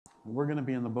We're going to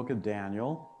be in the book of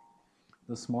Daniel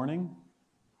this morning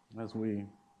as we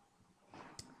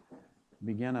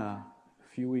begin a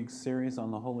few weeks series on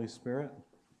the Holy Spirit.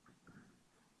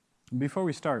 Before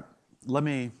we start, let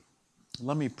me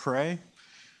pray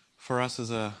for us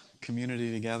as a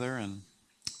community together, and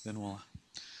then we'll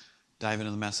dive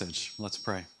into the message. Let's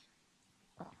pray.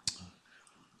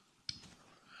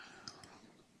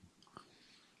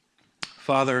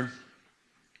 Father,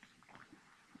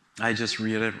 I just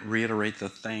reiterate the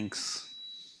thanks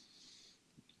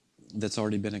that's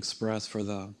already been expressed for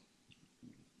the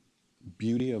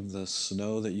beauty of the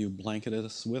snow that you blanketed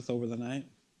us with over the night.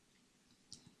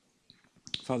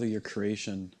 Father, your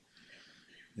creation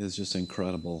is just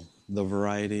incredible. The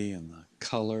variety and the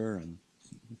color and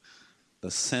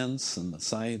the scents and the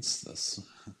sights.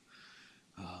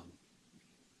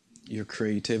 Your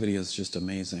creativity is just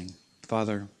amazing.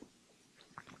 Father,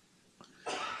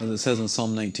 as it says in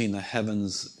Psalm 19, the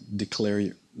heavens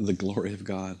declare the glory of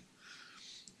God,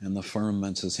 and the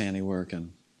firmament's his handiwork.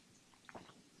 And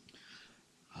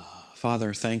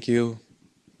Father, thank you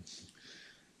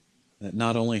that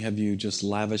not only have you just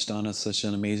lavished on us such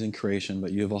an amazing creation,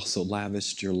 but you have also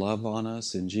lavished your love on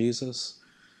us in Jesus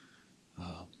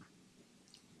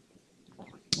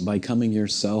by coming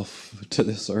yourself to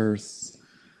this earth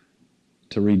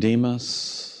to redeem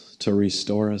us, to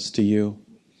restore us to you.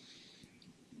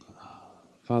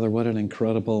 Father, what an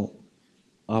incredible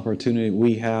opportunity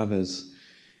we have as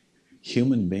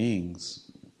human beings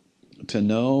to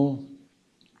know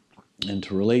and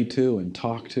to relate to and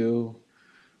talk to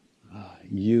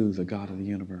you, the God of the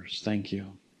universe. Thank you.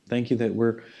 Thank you that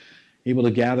we're able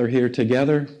to gather here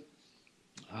together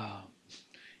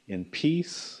in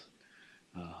peace.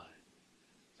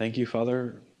 Thank you,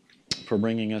 Father, for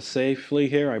bringing us safely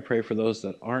here. I pray for those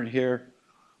that aren't here.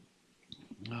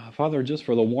 Father, just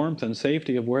for the warmth and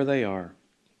safety of where they are.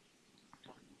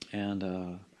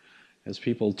 And as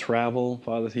people travel,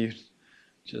 Father, you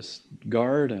just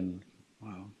guard and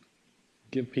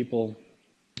give people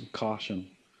caution.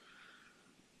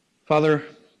 Father,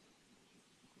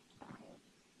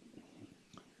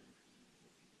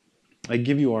 I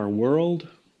give you our world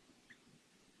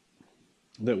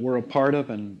that we're a part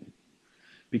of, and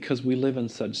because we live in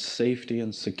such safety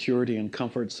and security and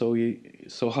comfort, so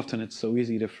often it's so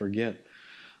easy to forget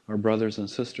our brothers and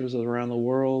sisters around the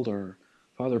world, or,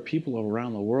 Father, people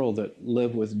around the world that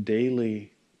live with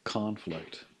daily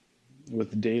conflict,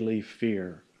 with daily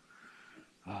fear,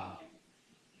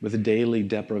 with daily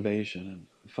deprivation. And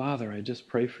Father, I just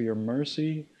pray for your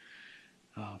mercy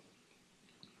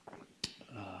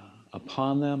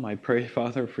upon them. I pray,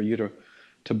 Father, for you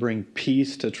to bring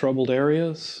peace to troubled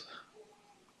areas.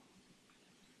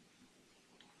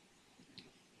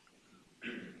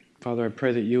 Father, I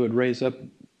pray that you would raise up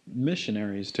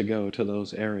missionaries to go to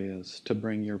those areas to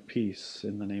bring your peace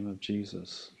in the name of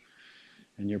Jesus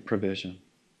and your provision.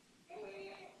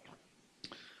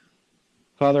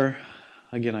 Father,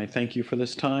 again, I thank you for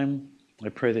this time. I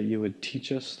pray that you would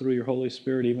teach us through your Holy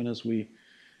Spirit, even as we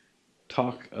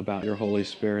talk about your Holy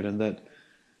Spirit, and that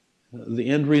the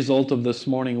end result of this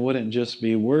morning wouldn't just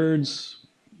be words,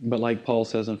 but like Paul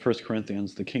says in 1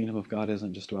 Corinthians, the kingdom of God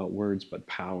isn't just about words, but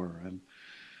power. And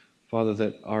Father,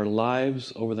 that our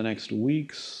lives over the next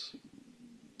weeks,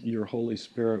 your Holy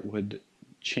Spirit would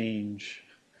change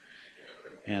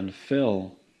and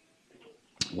fill,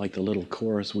 like the little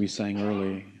chorus we sang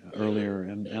earlier.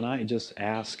 And I just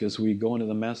ask as we go into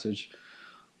the message,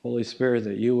 Holy Spirit,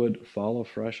 that you would fall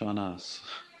afresh on us,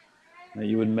 that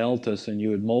you would melt us and you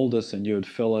would mold us and you would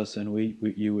fill us and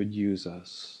you would use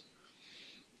us.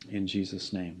 In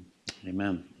Jesus' name,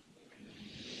 amen.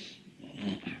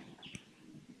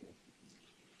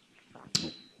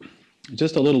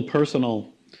 Just a little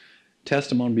personal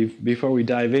testimony before we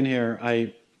dive in here.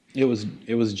 It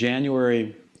was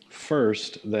January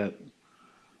 1st that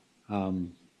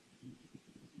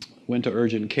went to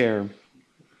urgent care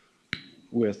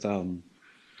with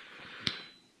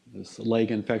this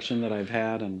leg infection that I've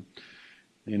had, and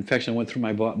the infection went through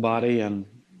my body, and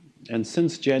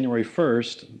since January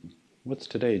 1st, what's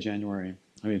today? February.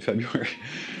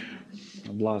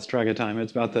 I've lost track of time.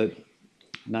 It's about the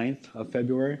 9th of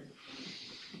February.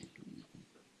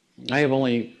 I have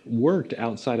only worked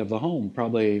outside of the home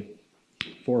probably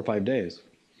 4 or 5 days.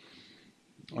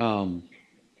 The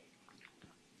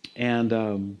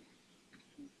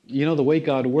way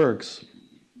God works,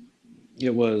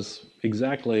 it was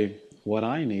exactly what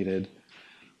I needed,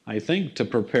 I think, to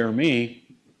prepare me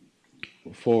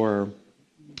for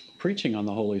preaching on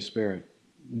the Holy Spirit.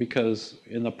 Because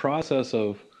in the process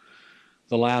of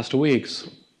the last weeks,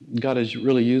 God has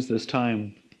really used this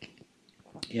time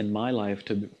in my life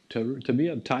to be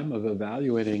a time of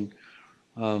evaluating,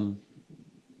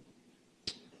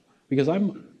 because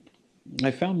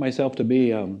I found myself to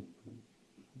be, I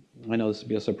know this would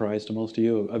be a surprise to most of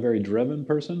you, a very driven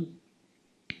person.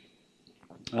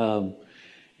 And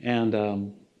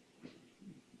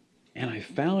I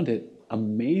found it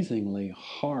amazingly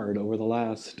hard over the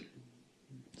last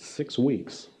 6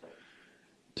 weeks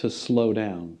to slow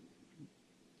down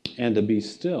and to be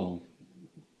still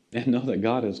and know that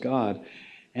God is God.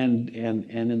 And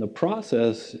in the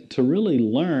process, to really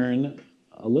learn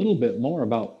a little bit more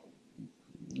about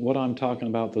what I'm talking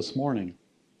about this morning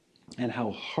and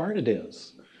how hard it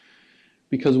is.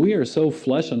 Because we are so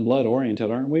flesh and blood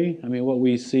oriented, aren't we? I mean, what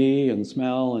we see and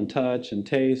smell and touch and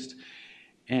taste.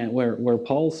 And where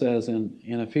Paul says in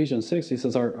Ephesians 6, he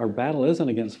says, our battle isn't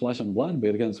against flesh and blood,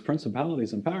 but against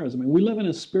principalities and powers. I mean, we live in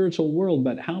a spiritual world,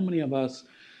 but how many of us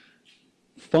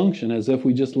function as if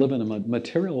we just live in a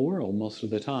material world most of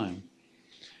the time?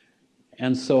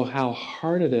 And so how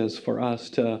hard it is for us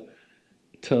to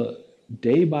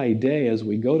day by day, as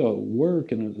we go to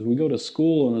work and as we go to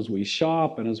school and as we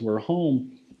shop and as we're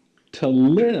home, to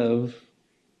live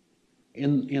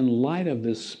in light of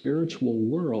this spiritual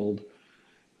world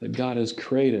that God has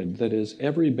created, that is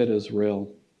every bit as real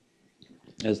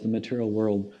as the material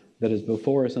world that is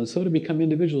before us, and so to become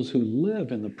individuals who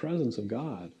live in the presence of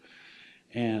God,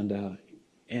 and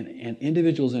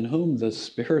individuals in whom the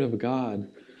Spirit of God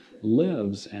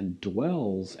lives and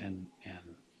dwells and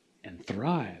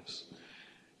thrives.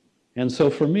 And so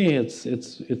for me, it's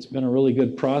been a really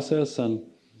good process, and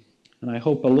I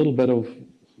hope a little bit of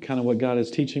kind of what God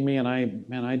is teaching me. And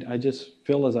I just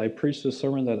feel as I preach this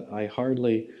sermon that I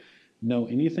hardly know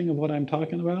anything of what I'm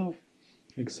talking about,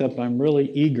 except I'm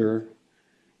really eager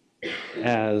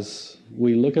as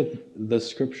we look at this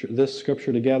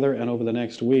scripture together and over the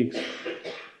next weeks,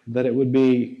 that it would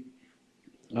be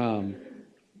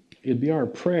it'd be our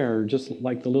prayer, just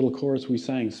like the little chorus we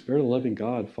sang, Spirit of the living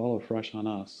God, fall afresh on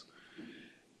us.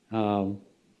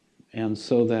 And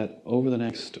so that over the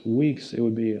next weeks, it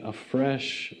would be a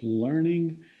fresh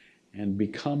learning and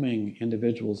becoming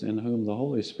individuals in whom the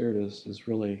Holy Spirit is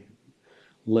really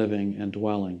living and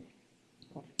dwelling.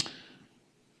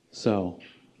 So,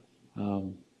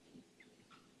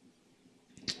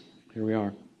 here we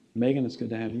are. Megan, it's good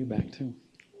to have you back too.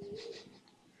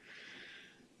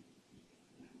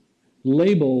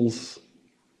 Labels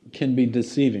can be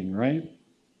deceiving, right?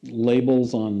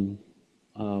 Labels on,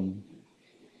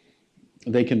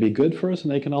 they can be good for us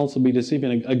and they can also be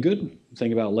deceiving. A good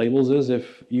thing about labels is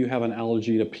if you have an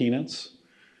allergy to peanuts,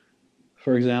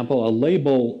 for example, a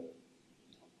label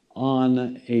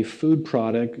on a food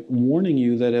product warning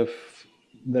you that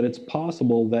it's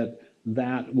possible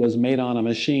that was made on a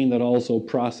machine that also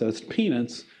processed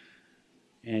peanuts,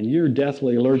 and you're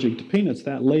deathly allergic to peanuts,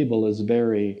 that label is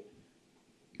very,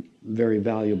 very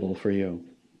valuable for you.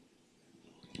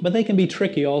 But they can be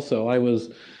tricky also. I was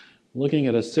looking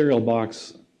at a cereal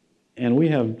box, and we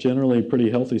have generally pretty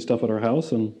healthy stuff at our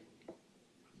house,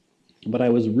 but I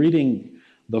was reading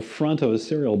the front of a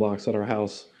cereal box at our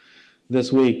house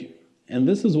this week, and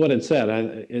this is what it said.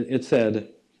 It said,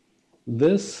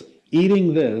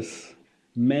 eating this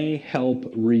may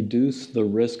help reduce the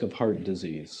risk of heart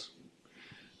disease.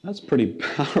 That's pretty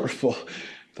powerful.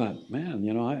 I thought,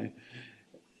 man,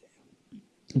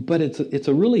 but it's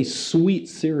a really sweet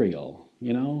cereal,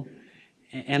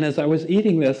 And as I was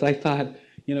eating this, I thought,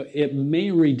 it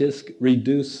may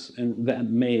reduce, and that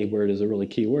may word is a really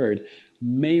key word,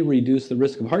 may reduce the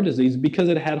risk of heart disease because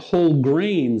it had whole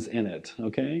grains in it,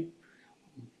 okay?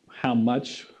 How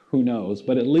much, who knows?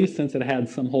 But at least since it had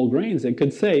some whole grains, it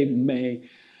could say may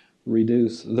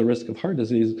reduce the risk of heart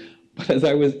disease. But as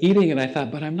I was eating it, I thought,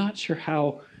 but I'm not sure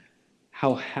how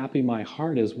happy my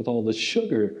heart is with all the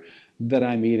sugar that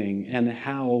I'm eating and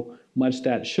how much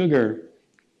that sugar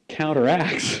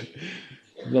counteracts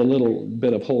the little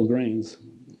bit of whole grains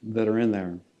that are in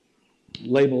there.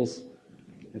 Labels,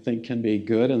 I think, can be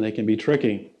good and they can be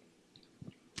tricky.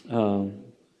 When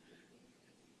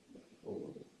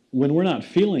we're not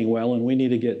feeling well and we need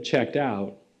to get checked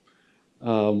out,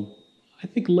 I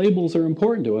think labels are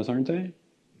important to us, aren't they?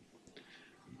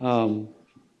 On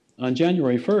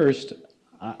January 1st,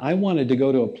 I wanted to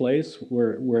go to a place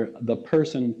where the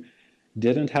person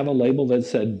didn't have a label that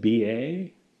said BA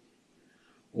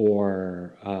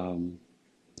or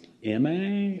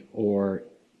MA or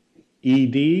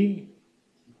ED,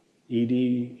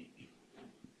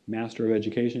 Master of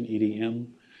Education, EDM.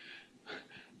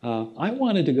 I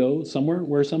wanted to go somewhere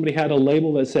where somebody had a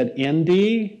label that said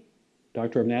ND,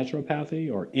 Doctor of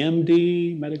Naturopathy, or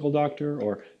MD, medical doctor,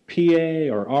 or PA,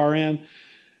 or RN,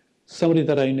 somebody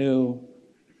that I knew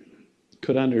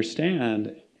could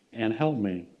understand and help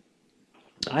me.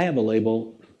 I have a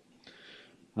label,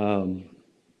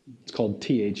 it's called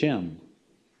THM.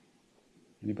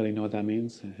 Anybody know what that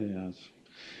means? Yeah,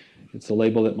 it's a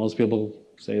label that most people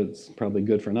say it's probably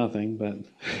good for nothing, but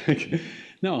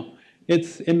no,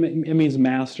 it means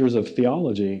Masters of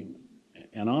Theology.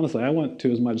 And honestly, I went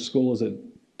to as much school as it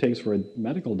takes for a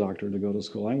medical doctor to go to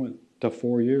school. I went to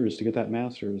 4 years to get that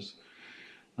master's.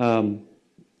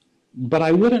 But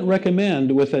I wouldn't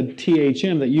recommend with a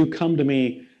THM that you come to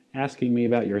me asking me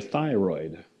about your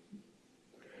thyroid,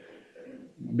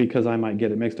 because I might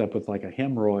get it mixed up with like a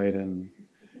hemorrhoid and,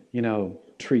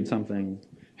 treat something.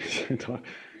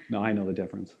 No, I know the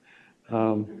difference.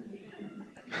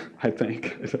 I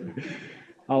think.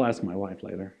 I'll ask my wife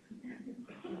later.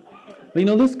 But,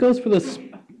 this goes for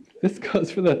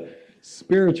the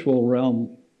spiritual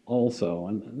realm also,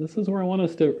 and this is where I want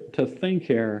us to think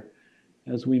here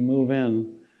as we move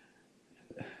in.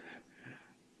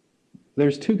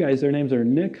 There's two guys. Their names are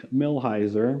Nick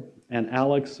Milheiser and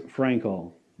Alex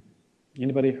Frankel.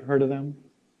 Anybody heard of them?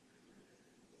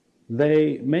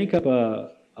 They make up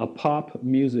a pop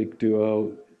music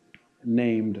duo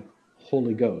named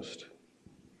Holy Ghost.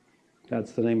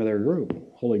 That's the name of their group,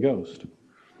 Holy Ghost.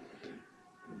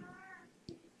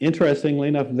 Interestingly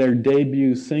enough, their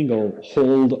debut single,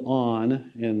 Hold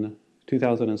On, in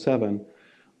 2007,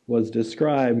 was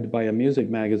described by a music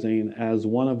magazine as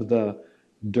one of the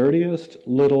dirtiest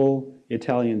little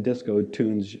Italian disco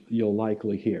tunes you'll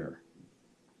likely hear.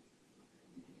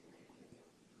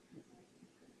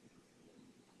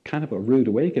 Kind of a rude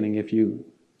awakening if you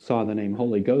saw the name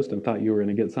Holy Ghost and thought you were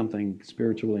going to get something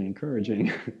spiritually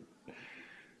encouraging.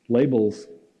 Labels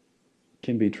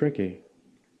can be tricky.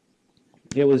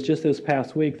 It was just this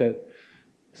past week that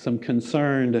some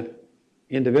concerned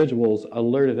individuals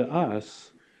alerted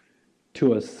us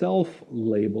to a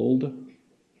self-labeled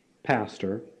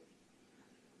pastor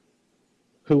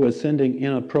who was sending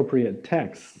inappropriate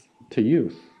texts to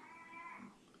youth.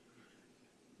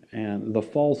 And the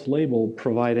false label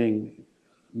providing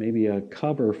maybe a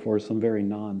cover for some very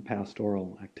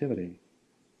non-pastoral activity.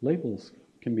 Labels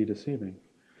can be deceiving.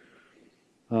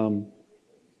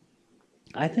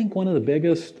 I think one of the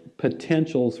biggest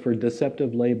potentials for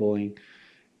deceptive labeling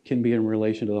can be in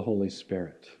relation to the Holy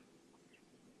Spirit.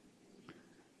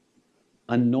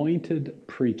 Anointed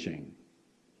preaching.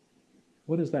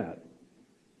 What is that?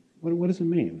 What does it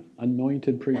mean?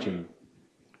 Anointed preaching.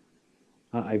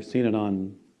 I've seen it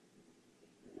on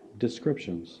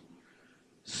descriptions.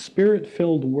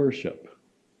 Spirit-filled worship.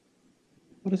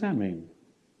 What does that mean?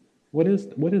 What is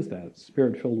that,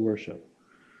 spirit-filled worship?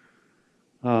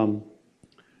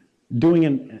 Doing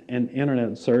an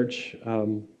internet search,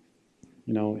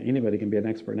 anybody can be an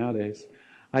expert nowadays.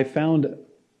 I found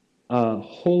a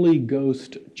Holy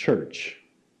Ghost church.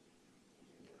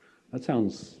 That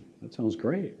sounds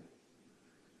great.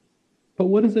 But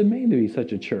what does it mean to be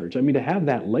such a church? I mean, to have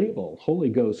that label, Holy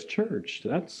Ghost Church,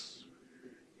 that's,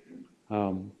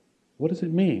 what does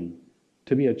it mean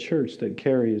to be a church that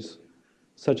carries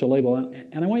such a label?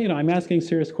 And I want you to know, I'm asking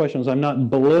serious questions. I'm not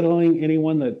belittling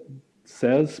anyone that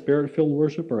says spirit-filled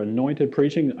worship or anointed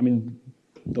preaching. I mean,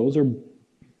 those are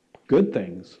good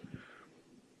things.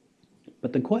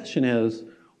 But the question is,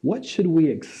 what should we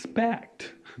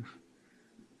expect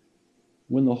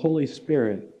when the Holy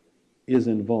Spirit is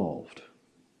involved?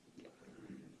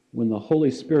 When the Holy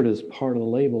Spirit is part of the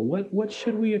label, what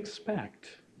should we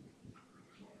expect?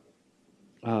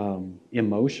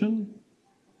 Emotion?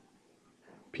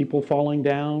 People falling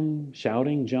down,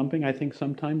 shouting, jumping? I think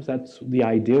sometimes that's the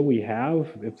idea we have.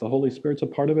 If the Holy Spirit's a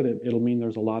part of it, it'll mean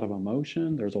there's a lot of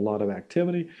emotion, there's a lot of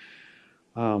activity.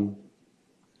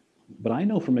 But I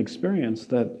know from experience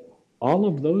that all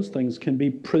of those things can be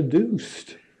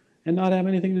produced and not have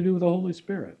anything to do with the Holy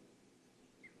Spirit.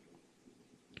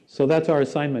 So that's our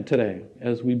assignment today,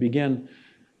 as we begin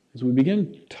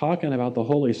talking about the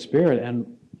Holy Spirit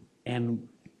and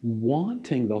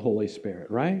wanting the Holy Spirit,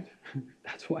 right?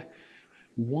 That's why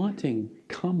wanting,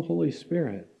 come Holy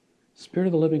Spirit, Spirit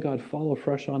of the living God, fall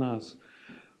afresh on us,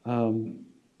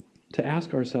 to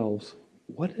ask ourselves,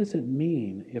 what does it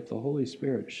mean if the Holy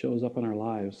Spirit shows up in our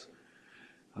lives?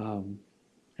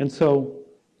 And so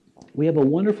we have a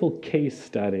wonderful case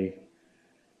study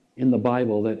in the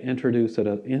Bible that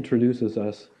introduces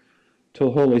us to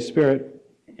the Holy Spirit,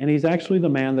 and he's actually the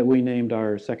man that we named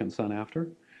our second son after,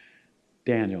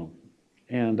 Daniel.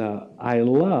 And I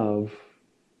love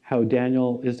how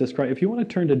Daniel is described. If you want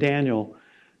to turn to Daniel,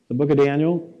 the book of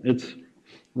Daniel, it's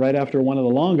right after one of the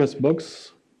longest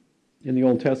books in the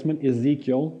Old Testament,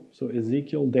 Ezekiel. So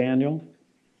Ezekiel, Daniel.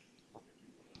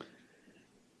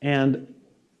 And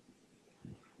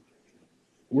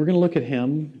we're going to look at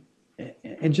him.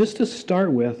 And just to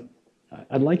start with,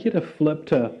 I'd like you to flip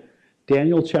to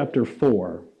Daniel chapter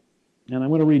 4. And I'm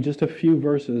going to read just a few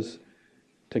verses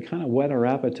to kind of whet our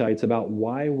appetites about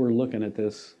why we're looking at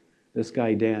this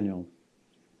guy Daniel.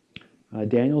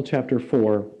 Daniel chapter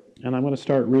 4, and I'm going to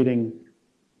start reading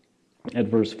at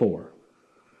verse 4.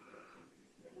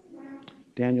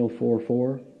 Daniel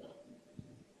 4:4.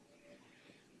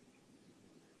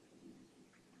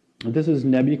 This is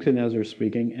Nebuchadnezzar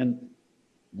speaking, and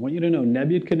I want you to know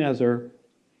Nebuchadnezzar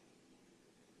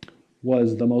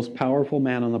was the most powerful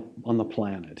man on the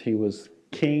planet. He was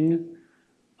king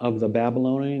of the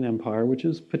Babylonian Empire, which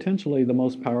is potentially the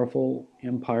most powerful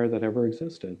empire that ever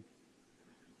existed.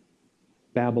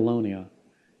 Babylonia.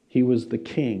 He was the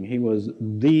king. He was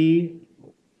the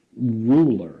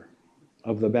ruler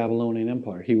of the Babylonian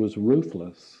Empire. He was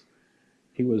ruthless.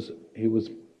 He was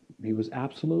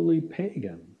absolutely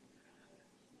pagan.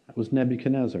 That was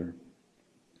Nebuchadnezzar.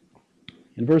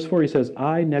 In verse 4 he says,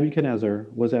 I, Nebuchadnezzar,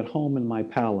 was at home in my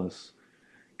palace,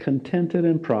 contented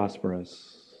and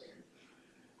prosperous.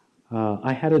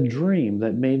 I had a dream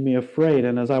that made me afraid,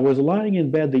 and as I was lying in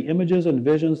bed, the images and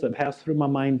visions that passed through my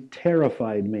mind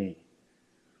terrified me.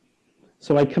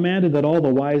 So I commanded that all the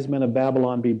wise men of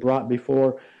Babylon be brought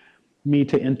before me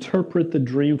to interpret the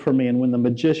dream for me. And when the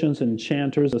magicians,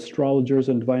 enchanters, astrologers,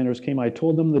 and diviners came, I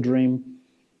told them the dream,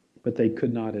 but they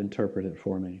could not interpret it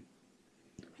for me.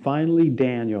 Finally,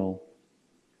 Daniel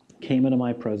came into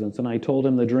my presence, and I told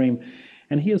him the dream.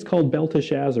 And he is called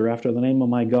Belteshazzar, after the name of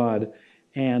my God.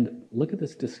 And look at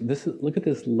this. Look at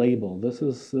this label. This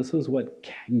is what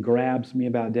grabs me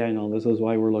about Daniel. This is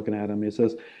why we're looking at him. It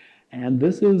says, and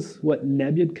this is what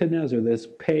Nebuchadnezzar, this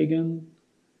pagan,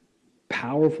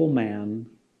 powerful man,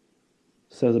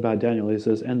 says about Daniel. He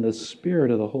says, and the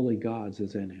spirit of the holy gods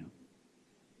is in him.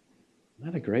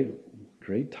 Isn't that a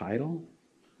great title?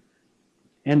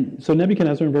 And so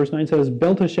Nebuchadnezzar in verse 9 says,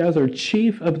 Belteshazzar,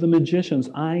 chief of the magicians,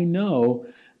 I know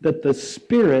that the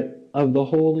spirit of the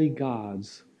holy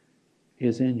gods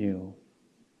is in you,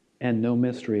 and no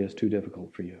mystery is too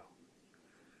difficult for you.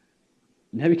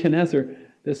 Nebuchadnezzar,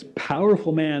 this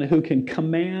powerful man who can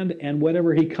command, and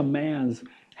whatever he commands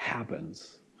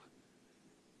happens.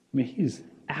 I mean, he's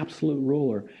absolute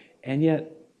ruler. And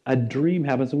yet a dream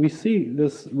happens. And we see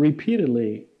this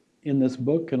repeatedly in this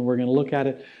book, and we're going to look at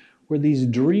it, where these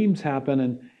dreams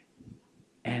happen,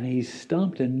 and he's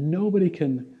stumped, and nobody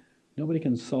can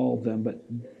solve them but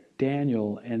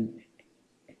Daniel, and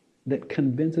that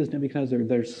convinces Nebuchadnezzar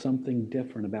there's something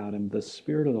different about him. The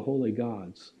spirit of the holy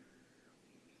gods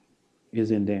is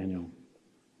in Daniel.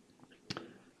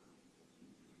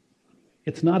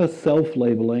 It's not a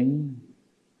self-labeling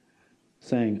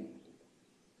saying,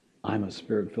 I'm a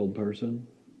spirit-filled person,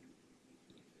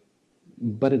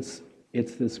 but it's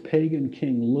this pagan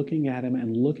king looking at him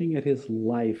and looking at his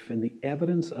life and the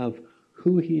evidence of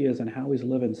who he is and how he's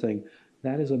living, saying,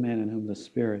 that is a man in whom the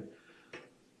spirit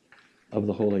of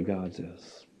the holy gods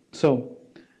is. So,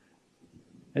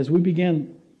 as we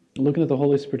begin looking at the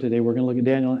Holy Spirit today, we're going to look at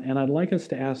Daniel, and I'd like us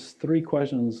to ask 3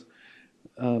 questions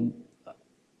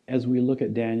as we look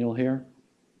at Daniel here.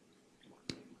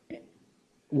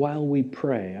 While we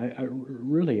pray,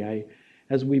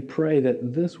 as we pray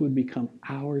that this would become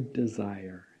our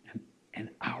desire and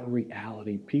our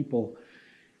reality, people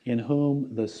in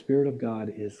whom the Spirit of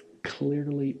God is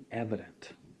clearly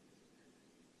evident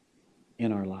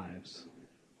in our lives.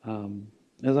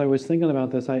 As I was thinking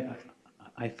about this,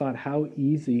 I thought how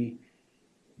easy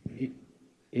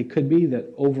it could be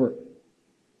that over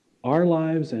our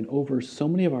lives and over so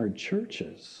many of our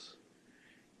churches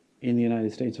in the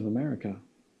United States of America,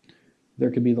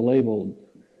 there could be the label,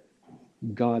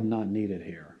 God not needed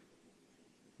here.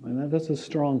 And that's a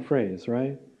strong phrase,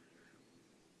 right?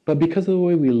 But because of the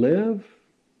way we live,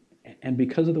 and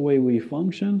because of the way we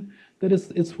function, that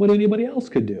it's what anybody else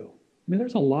could do. I mean,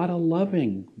 there's a lot of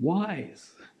loving,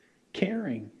 wise,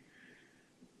 caring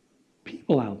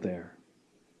people out there.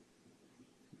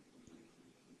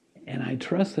 And I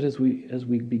trust that as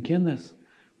we begin this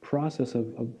process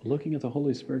of looking at the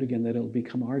Holy Spirit again, that it'll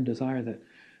become our desire that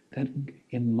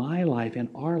in my life, in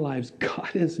our lives,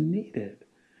 God is needed.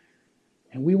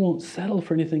 And we won't settle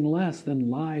for anything less than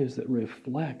lives that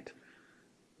reflect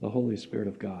the Holy Spirit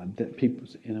of God, that people,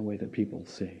 in a way that people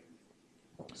see.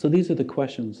 So these are the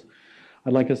questions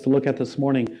I'd like us to look at this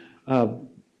morning.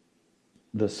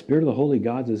 The Spirit of the Holy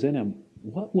Gods is in him.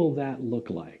 What will that look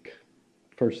like?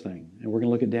 First thing, and we're going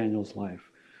to look at Daniel's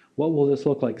life. What will this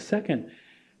look like? Second,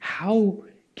 how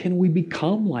can we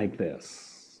become like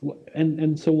this?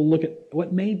 And so we'll look at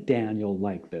what made Daniel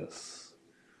like this.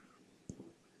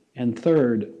 And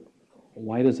third,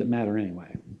 why does it matter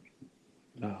anyway?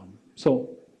 So,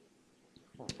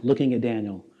 looking at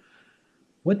Daniel,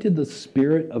 what did the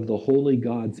spirit of the holy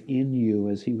gods in you,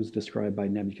 as he was described by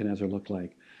Nebuchadnezzar, look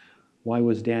like? Why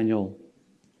was Daniel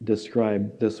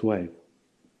described this way?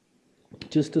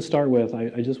 Just to start with,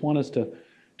 I just want us to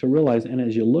realize, and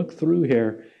as you look through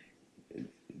here,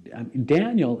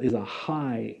 Daniel is a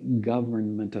high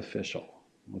government official,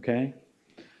 okay?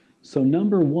 So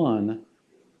number one,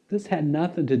 this had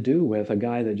nothing to do with a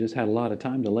guy that just had a lot of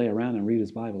time to lay around and read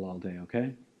his Bible all day,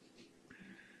 okay?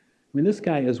 I mean, this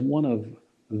guy is one of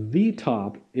the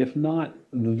top, if not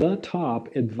the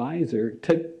top advisor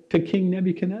to King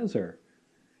Nebuchadnezzar.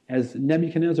 As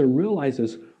Nebuchadnezzar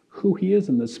realizes who he is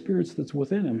and the spirits that's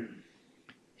within him,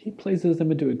 he places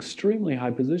them into extremely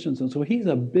high positions. And so he's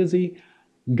a busy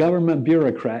government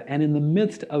bureaucrat. And in the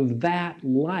midst of that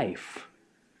life,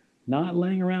 not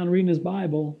laying around reading his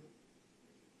Bible,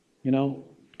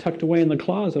 tucked away in the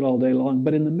closet all day long,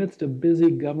 but in the midst of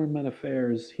busy government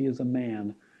affairs, he is a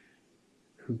man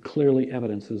who clearly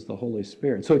evidences the Holy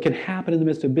Spirit. So it can happen in the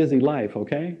midst of busy life,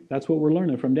 okay? That's what we're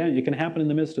learning from Daniel. It can happen in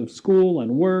the midst of school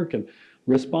and work and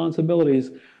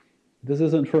responsibilities. This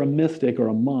isn't for a mystic or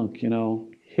a monk,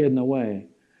 hidden away.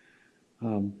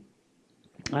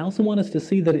 I also want us to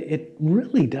see that it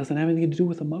really doesn't have anything to do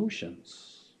with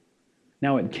emotions.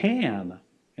 Now it can,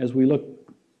 as we look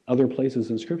other places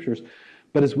in scriptures,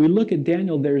 but as we look at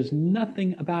Daniel, there's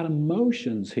nothing about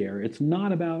emotions here. It's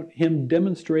not about him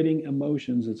demonstrating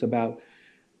emotions. It's about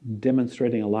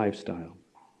demonstrating a lifestyle.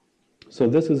 So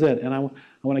this is it. And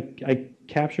I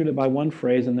captured it by one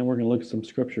phrase, and then we're going to look at some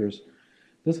scriptures.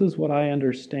 This is what I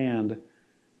understand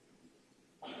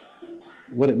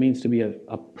what it means to be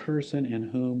a person in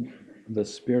whom the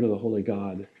Spirit of the Holy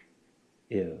God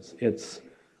is. It's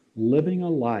living a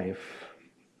life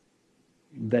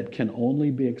that can only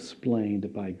be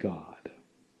explained by God.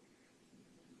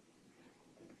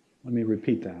 Let me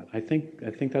repeat that. I think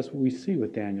that's what we see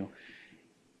with Daniel.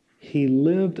 He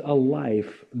lived a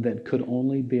life that could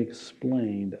only be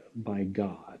explained by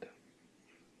God.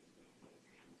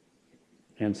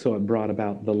 And so it brought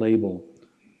about the label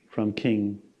from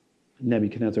King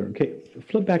Nebuchadnezzar. Okay,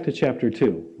 flip back to chapter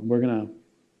 2.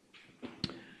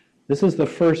 This is the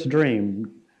first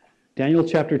dream. Daniel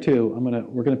chapter 2,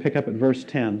 we're going to pick up at verse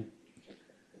 10.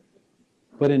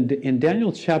 But in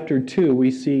Daniel chapter 2,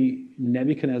 we see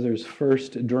Nebuchadnezzar's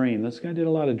first dream. This guy did a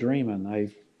lot of dreaming. I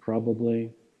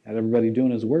probably had everybody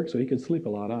doing his work so he could sleep a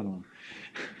lot, I don't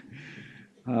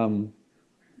know.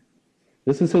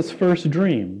 This is his first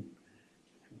dream.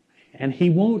 And he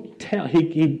won't tell,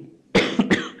 he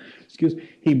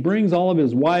he brings all of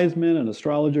his wise men and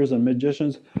astrologers and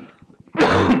magicians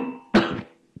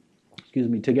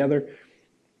together.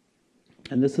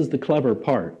 And this is the clever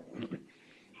part.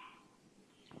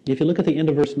 If you look at the end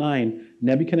of verse 9,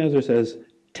 Nebuchadnezzar says,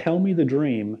 "Tell me the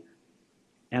dream,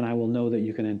 and I will know that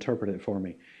you can interpret it for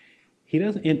me." He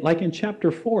doesn't, like in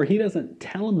chapter 4, he doesn't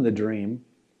tell him the dream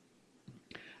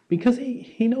because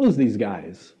he knows these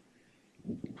guys.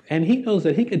 And he knows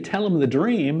that he could tell them the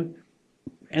dream,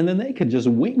 and then they could just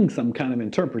wing some kind of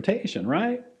interpretation,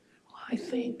 right? I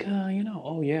think,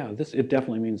 it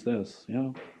definitely means this.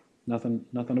 Nothing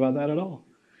about that at all.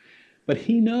 But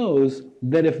he knows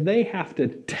that if they have to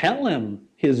tell him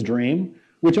his dream,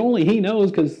 which only he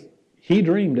knows because he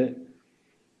dreamed it,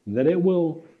 that it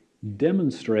will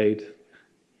demonstrate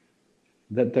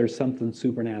that there's something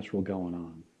supernatural going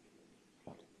on.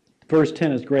 Verse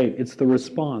 10 is great. It's the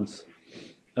response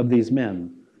of these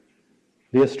men.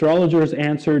 The astrologers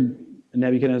answered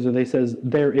Nebuchadnezzar. They says,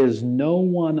 "There is no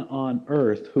one on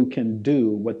earth who can do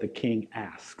what the king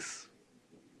asks."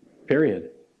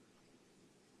 Period.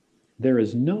 There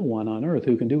is no one on earth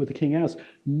who can do what the king asks.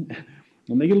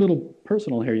 Let me get a little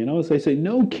personal here, as they say,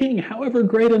 no king, however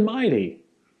great and mighty,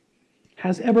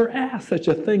 has ever asked such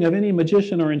a thing of any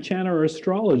magician or enchanter or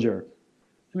astrologer.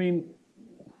 I mean,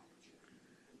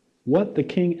 what the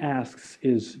king asks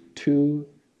is too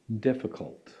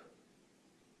difficult.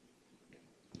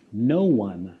 No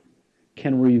one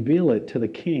can reveal it to the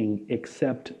king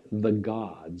except the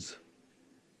gods,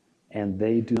 and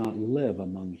they do not live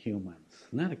among humans.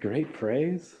 Isn't that a great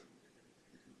phrase?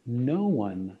 No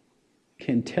one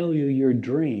can tell you your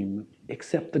dream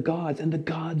except the gods, and the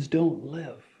gods don't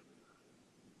live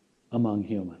among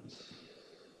humans.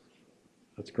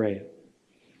 That's great.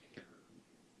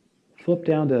 Flip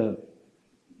down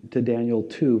to Daniel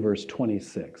 2, verse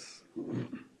 26.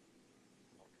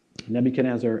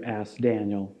 Nebuchadnezzar asked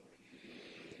Daniel,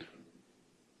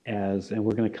 and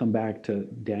we're going to come back to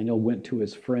Daniel went to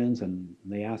his friends and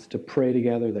they asked to pray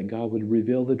together that God would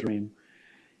reveal the dream.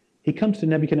 he comes to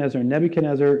Nebuchadnezzar.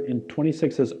 Nebuchadnezzar in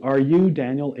 26 says, "Are you,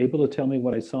 Daniel, able to tell me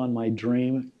what I saw in my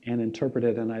dream and interpret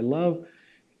it?" And I love,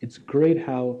 it's great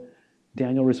how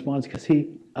Daniel responds, because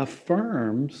he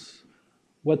affirms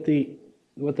what the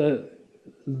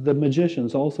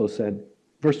magicians also said.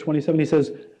 Verse 27, he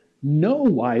says, "No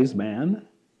wise man,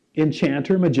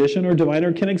 enchanter, magician, or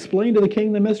diviner can explain to the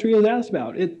king the mystery he is asked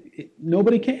about."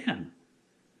 Nobody can.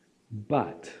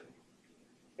 But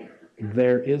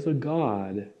there is a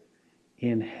God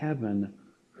in heaven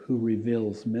who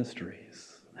reveals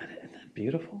mysteries. Isn't that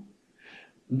beautiful?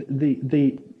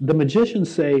 The magicians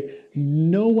say,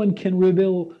 no one can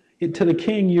reveal it to the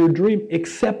king, your dream,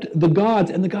 except the gods,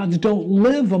 and the gods don't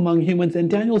live among humans. And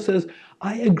Daniel says,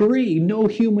 I agree, no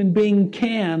human being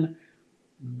can,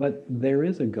 but there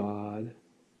is a God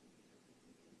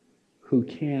who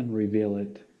can reveal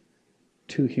it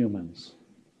to humans.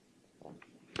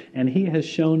 And he has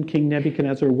shown King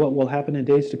Nebuchadnezzar what will happen in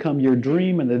days to come. Your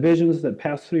dream and the visions that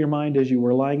passed through your mind as you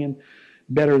were lying in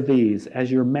bed are these.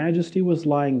 As your majesty was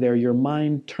lying there, your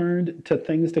mind turned to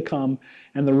things to come,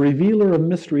 and the revealer of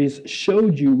mysteries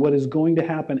showed you what is going to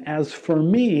happen. As for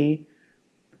me,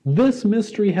 this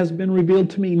mystery has been revealed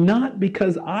to me, not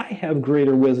because I have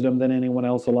greater wisdom than anyone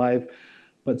else alive,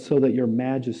 but so that your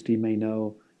majesty may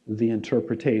know the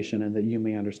interpretation and that you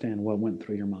may understand what went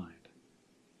through your mind.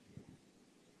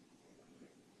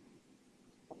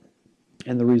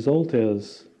 And the result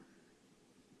is,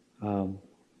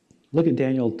 look at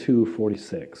Daniel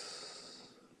 2:46.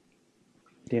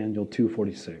 Daniel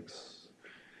 2:46.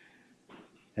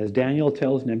 As Daniel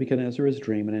tells Nebuchadnezzar his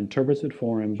dream and interprets it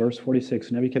for him, verse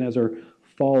 46, Nebuchadnezzar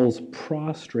falls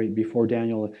prostrate before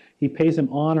Daniel. He pays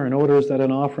him honor and orders that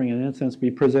an offering and incense be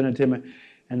presented to him.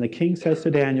 And the king says to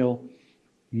Daniel,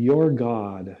 your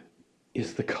God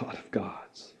is the God of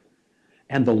gods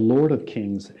and the Lord of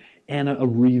kings, and a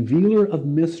revealer of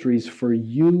mysteries, for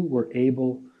you were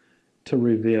able to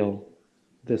reveal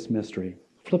this mystery.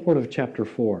 Flip over to chapter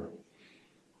 4.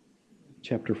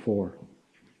 Chapter 4.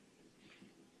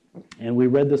 And we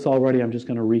read this already. I'm just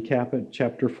going to recap it.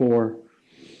 Chapter 4,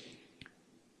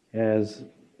 as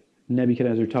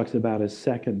Nebuchadnezzar talks about his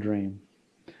second dream.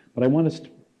 But I want us to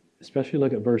especially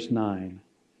look at verse 9.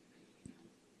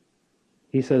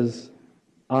 He says,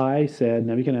 I said,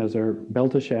 Nebuchadnezzar,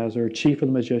 Belteshazzar, chief of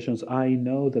the magicians, I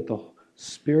know that the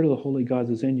spirit of the holy gods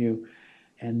is in you,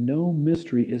 and no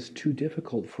mystery is too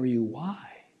difficult for you. Why?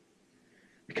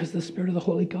 Because the spirit of the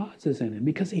holy gods is in him,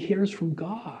 because he hears from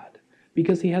God,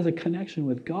 because he has a connection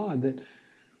with God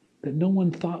that no one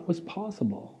thought was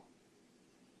possible.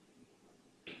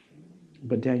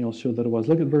 But Daniel showed that it was.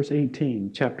 Look at verse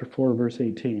 18, chapter 4, verse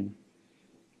 18.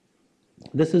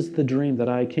 This is the dream that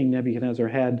I, King Nebuchadnezzar,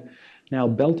 had. Now,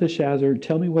 Belteshazzar,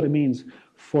 tell me what it means.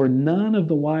 For none of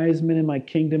the wise men in my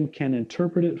kingdom can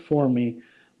interpret it for me,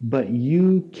 but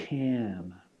you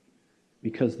can,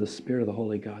 because the spirit of the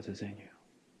holy gods is in you.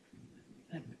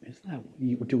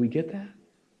 Do we get that?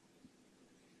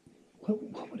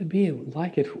 What would it be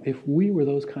like if we were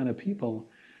those kind of people,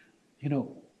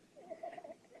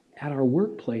 at our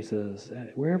workplaces,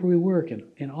 wherever we work,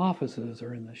 in offices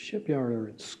or in the shipyard or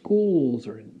in schools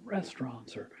or in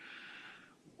restaurants or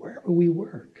wherever we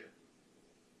work?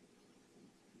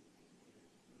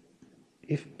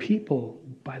 If people,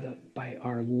 by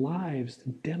our lives,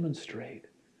 demonstrate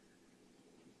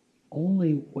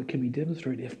only what can be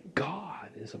demonstrated if God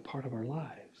is a part of our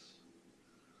lives.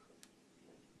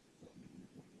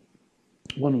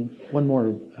 One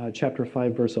more, chapter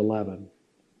 5, verse 11.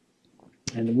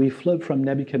 And we flip from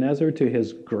Nebuchadnezzar to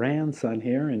his grandson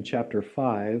here in chapter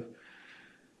 5,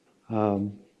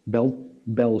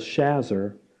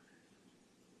 Belshazzar.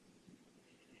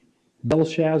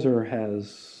 Belshazzar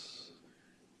has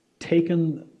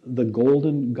taken the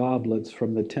golden goblets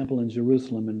from the temple in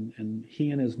Jerusalem, and he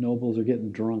and his nobles are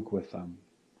getting drunk with them.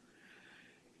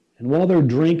 And while they're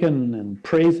drinking and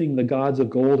praising the gods of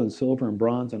gold and silver and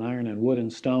bronze and iron and wood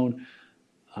and stone,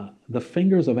 the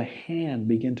fingers of a hand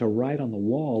begin to write on the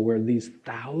wall where these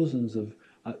thousands of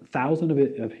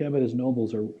him and his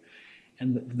nobles are,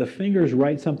 and the fingers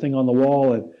write something on the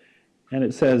wall, and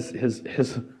it says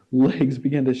his legs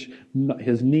begin to,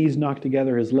 his knees knock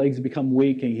together, his legs become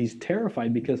weak, and he's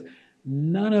terrified because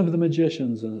none of the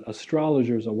magicians and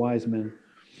astrologers or wise men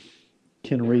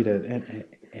can read it,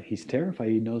 and he's terrified.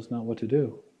 He knows not what to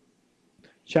do.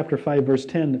 Chapter 5, verse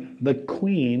 10, the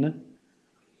queen.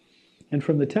 And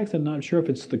from the text, I'm not sure if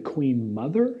it's the queen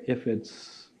mother, if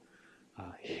it's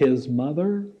his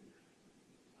mother.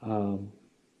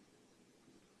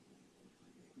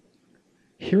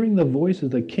 Hearing the voice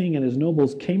of the king and his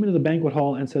nobles, came into the banquet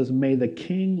hall and says, may the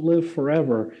king live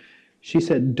forever. She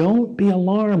said, "Don't be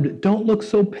alarmed. Don't look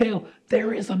so pale.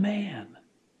 There is a man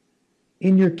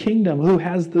in your kingdom who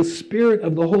has the spirit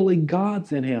of the holy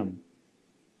gods in him.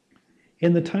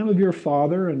 In the time of your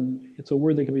father," and it's a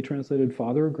word that can be translated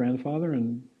father or grandfather,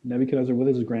 and Nebuchadnezzar with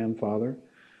his grandfather.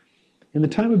 "In the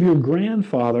time of your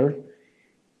grandfather,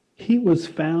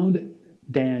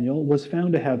 Daniel was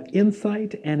found to have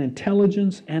insight and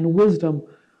intelligence and wisdom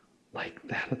like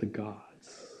that of the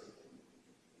gods."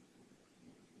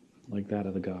 Like that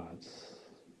of the gods.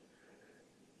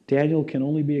 Daniel can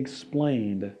only be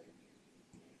explained,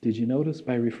 did you notice,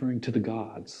 by referring to the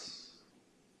gods?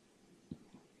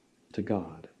 To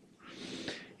God.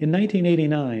 In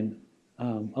 1989,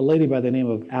 a lady by the name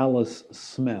of Alice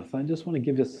Smith, I just want to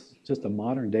give just a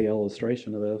modern day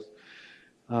illustration of this.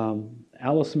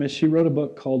 Alice Smith, she wrote a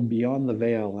book called Beyond the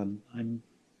Veil, and I'm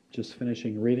just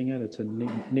finishing reading it. It's a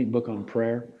neat book on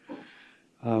prayer.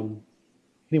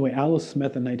 Anyway, Alice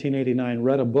Smith in 1989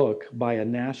 read a book by a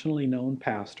nationally known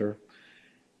pastor,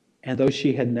 and though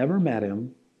she had never met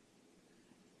him,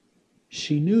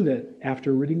 she knew that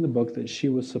after reading the book that she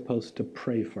was supposed to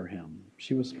pray for him.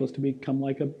 She was supposed to become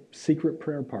like a secret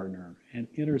prayer partner and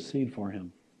intercede for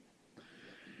him.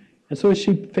 And so as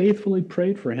she faithfully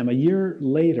prayed for him, a year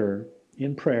later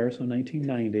in prayer, so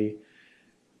 1990,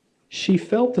 she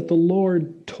felt that the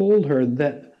Lord told her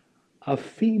that a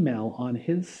female on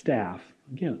his staff,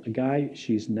 again, a guy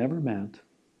she's never met,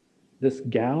 this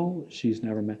gal she's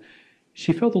never met,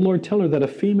 she felt the Lord tell her that a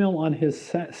female on his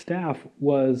staff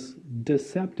was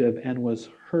deceptive and was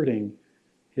hurting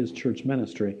his church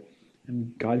ministry.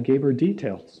 And God gave her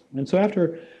details. And so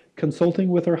after consulting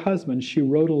with her husband, she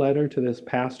wrote a letter to this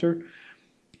pastor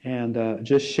and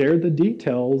just shared the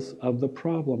details of the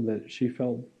problem that she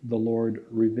felt the Lord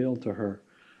revealed to her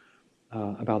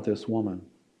about this woman.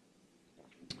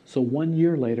 So 1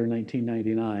 year later,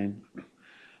 1999,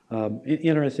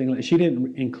 interestingly, she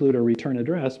didn't include a return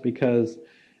address because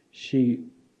she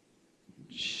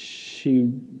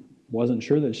wasn't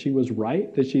sure that she was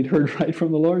right, that she'd heard right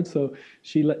from the Lord, so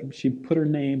she put her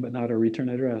name but not her return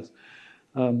address.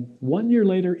 1 year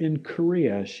later in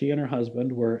Korea, she and her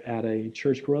husband were at a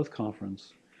church growth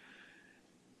conference,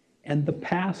 and the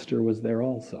pastor was there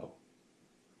also.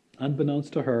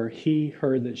 Unbeknownst to her, he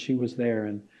heard that she was there,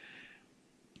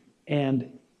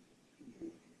 and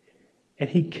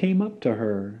he came up to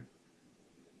her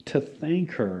to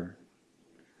thank her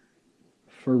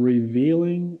for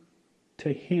revealing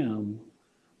to him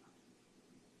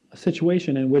a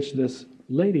situation in which this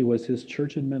lady was his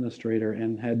church administrator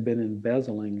and had been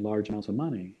embezzling large amounts of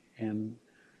money and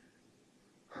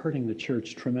hurting the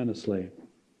church tremendously.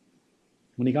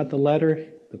 When he got the letter,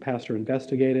 the pastor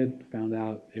investigated, found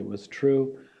out it was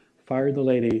true, fired the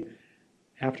lady,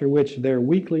 after which their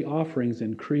weekly offerings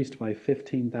increased by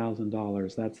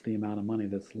 $15,000. That's the amount of money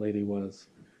this lady was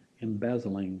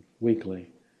embezzling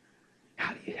weekly.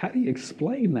 How do you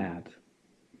explain that?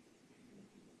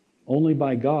 Only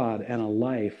by God and a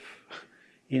life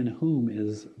in whom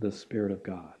is the Spirit of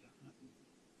God.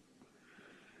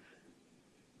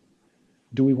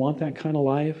 Do we want that kind of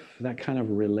life, that kind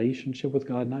of relationship with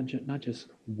God? Not just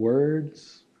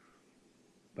words,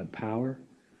 but power?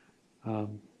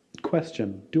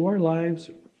 Question, do our lives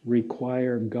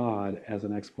require God as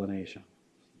an explanation?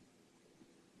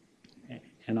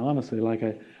 And honestly, like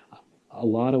a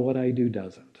lot of what I do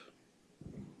doesn't.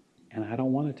 And I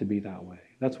don't want it to be that way.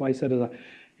 That's why I said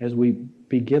as we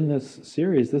begin this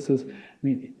series,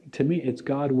 to me, it's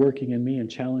God working in me and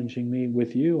challenging me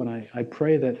with you. And I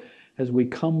pray that as we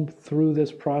come through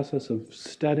this process of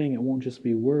studying, it won't just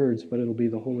be words, but it'll be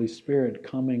the Holy Spirit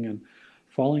coming and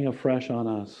falling afresh on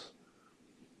us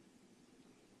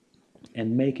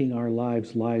and making our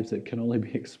lives that can only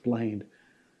be explained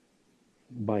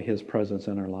by His presence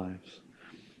in our lives.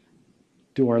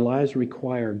 Do our lives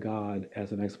require God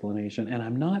as an explanation? And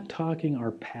I'm not talking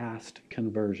our past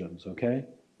conversions, okay?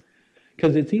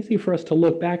 Because it's easy for us to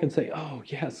look back and say, oh,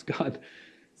 yes, God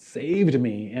saved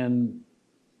me, and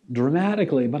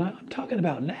dramatically, but I'm talking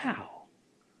about now.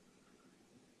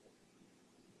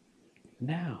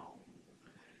 Now.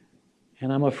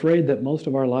 And I'm afraid that most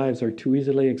of our lives are too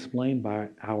easily explained by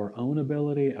our own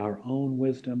ability, our own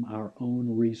wisdom, our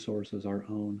own resources, our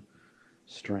own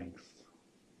strength.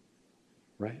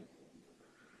 Right?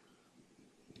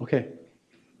 Okay.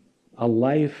 A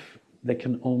life that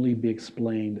can only be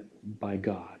explained by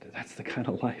God. That's the kind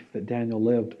of life that Daniel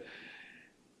lived.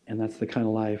 And that's the kind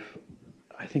of life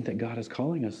I think that God is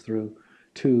calling us through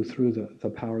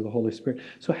the power of the Holy Spirit.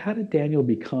 So how did Daniel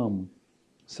become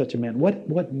such a man?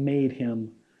 What made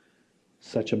him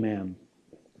such a man?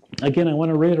 Again, I want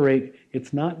to reiterate,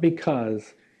 it's not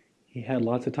because he had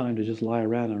lots of time to just lie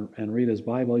around and read his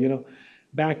Bible. You know,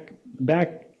 back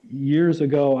years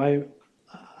ago,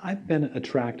 I've been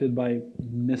attracted by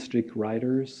mystic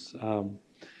writers,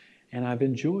 and I've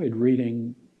enjoyed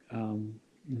reading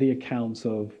the accounts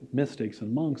of mystics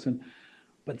and monks.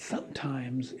 But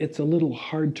sometimes it's a little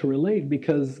hard to relate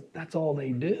because that's all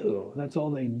they do. That's all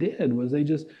they did was they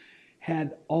just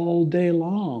had all day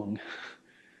long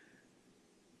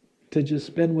to just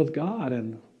spend with God.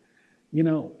 And, you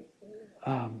know,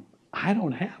 I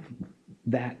don't have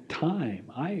that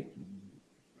time. I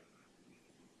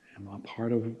am a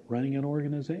part of running an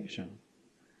organization.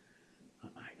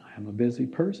 I'm a busy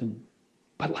person.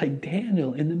 But like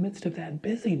Daniel, in the midst of that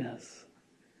busyness,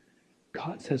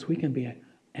 God says we can be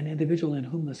an individual in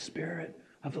whom the Spirit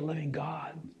of the living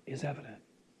God is evident.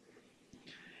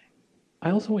 I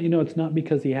also want you to know it's not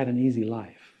because he had an easy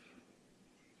life.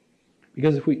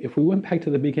 Because if we went back to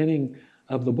the beginning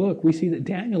of the book, we see that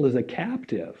Daniel is a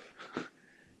captive.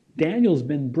 Daniel's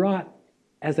been brought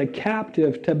as a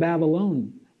captive to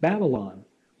Babylon.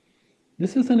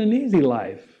 This isn't an easy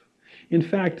life. In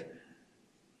fact,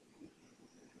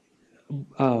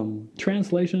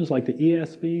 translations like the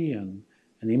ESV and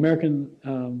the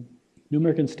New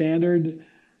American Standard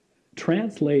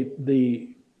translate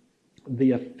the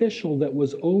official that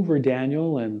was over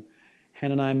Daniel and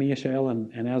Hananiah, Mishael,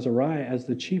 and Azariah as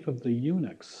the chief of the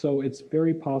eunuchs. So it's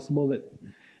very possible that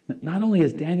not only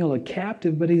is Daniel a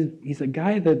captive, but he's a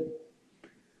guy that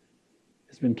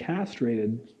has been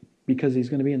castrated because he's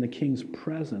going to be in the king's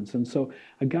presence. And so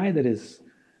a guy that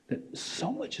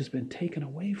so much has been taken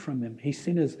away from him. He's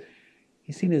seen his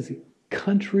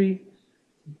country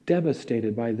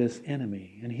devastated by this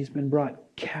enemy, and he's been brought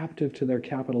captive to their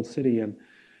capital city. And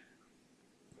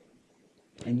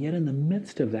yet in the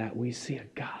midst of that, we see a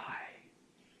guy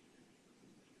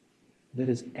that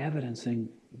is evidencing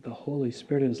the Holy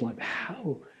Spirit in his life.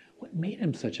 What made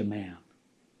him such a man?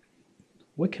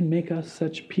 What can make us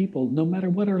such people, no matter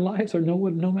what our lives are,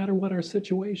 no matter what our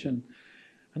situation?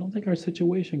 I don't think our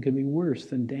situation could be worse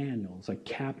than Daniel's, a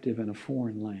captive in a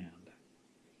foreign land.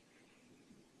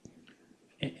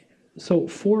 So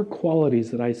 4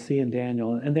 qualities that I see in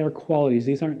Daniel, and they are qualities.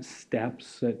 These aren't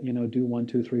steps that, do 1,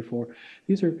 2, 3, 4.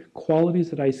 These are qualities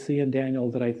that I see in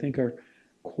Daniel that I think are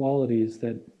qualities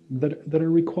that are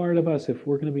required of us if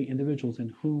we're going to be individuals in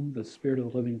whom the Spirit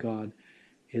of the living God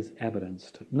is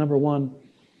evidenced. Number 1,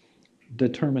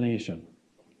 determination.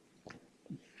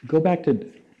 Go back to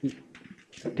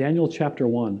Daniel chapter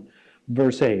 1,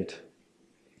 verse 8.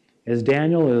 As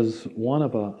Daniel is one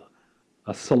of a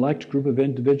select group of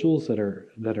individuals that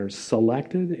are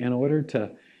selected in order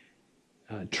to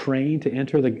train to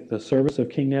enter the service of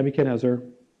King Nebuchadnezzar,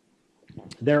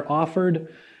 they're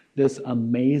offered this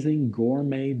amazing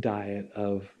gourmet diet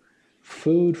of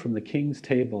food from the king's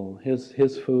table,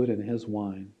 his food and his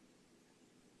wine.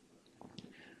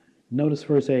 Notice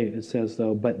verse 8, it says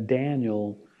though, but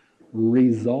Daniel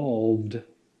resolved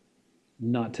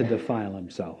not to defile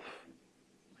himself.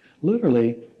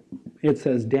 Literally, it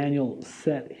says Daniel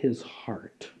set his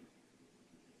heart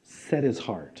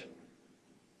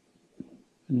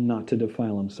not to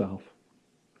defile himself.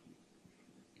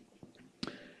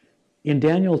 In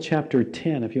Daniel chapter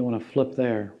 10, if you want to flip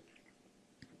there,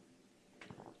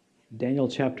 Daniel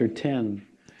chapter 10,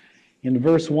 in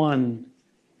verse 1,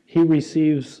 he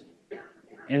receives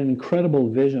an incredible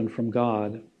vision from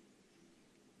God.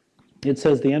 It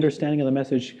says the understanding of the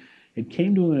message, it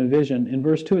came to him in a vision. In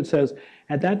verse 2 it says,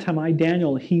 at that time I,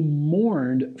 Daniel, he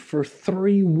mourned for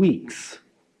 3 weeks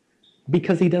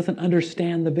because he doesn't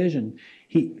understand the vision.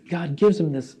 God gives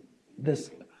him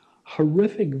this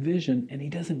horrific vision and he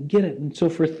doesn't get it. And so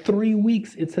for 3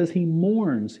 weeks it says he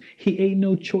mourns. He ate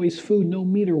no choice food, no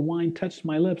meat or wine touched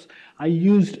my lips. I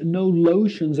used no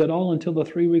lotions at all until the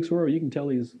 3 weeks were over. You can tell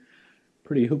he's a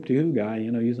pretty hoop-de-hoo guy,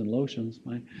 using lotions.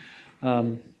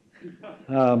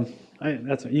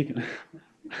 That's what you can.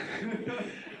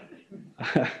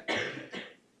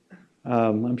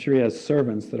 I'm sure he has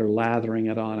servants that are lathering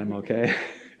it on him, okay?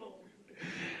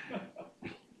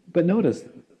 But notice,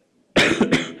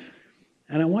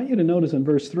 and I want you to notice in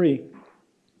verse 3,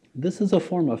 this is a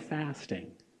form of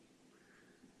fasting.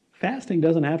 Fasting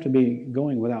doesn't have to be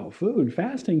going without food.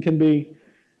 Fasting can be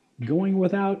going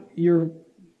without your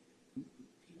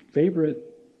favorite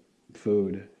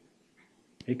food.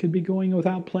 It could be going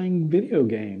without playing video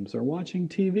games or watching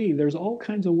TV. There's all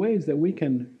kinds of ways that we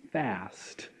can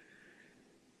fast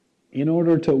in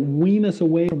order to wean us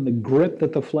away from the grip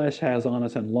that the flesh has on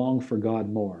us and long for God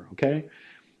more, okay?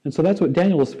 And so that's what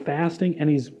Daniel is fasting, and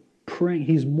he's praying.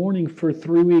 He's mourning for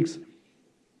 3 weeks.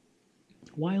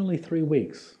 Why only 3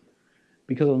 weeks?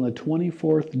 Because on the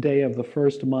 24th day of the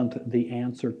first month, the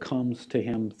answer comes to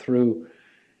him through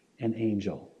an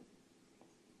angel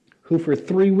who for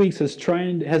 3 weeks has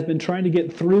been trying to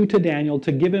get through to Daniel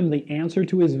to give him the answer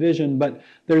to his vision, but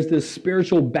there's this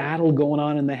spiritual battle going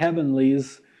on in the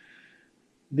heavenlies,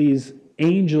 these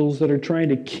angels that are trying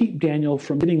to keep Daniel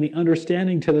from getting the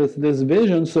understanding to this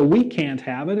vision, so we can't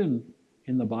have it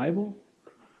in the Bible.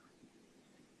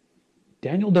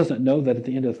 Daniel doesn't know that at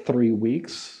the end of 3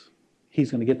 weeks he's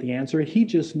going to get the answer. He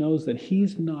just knows that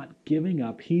he's not giving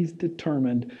up. He's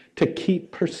determined to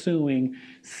keep pursuing,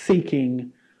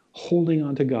 seeking, holding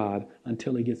on to God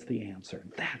until he gets the answer.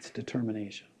 That's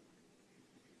determination.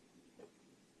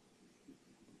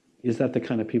 Is that the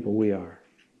kind of people we are?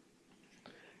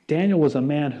 Daniel was a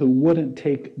man who wouldn't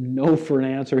take no for an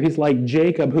answer. He's like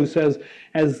Jacob, who says,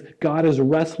 as God is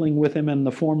wrestling with him in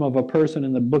the form of a person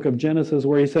in the book of Genesis,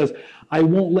 where he says, I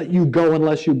won't let you go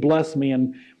unless you bless me.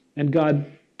 And God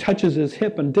touches his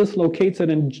hip and dislocates it,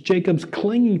 and Jacob's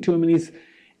clinging to him,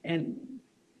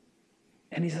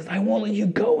 and he says, I won't let you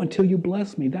go until you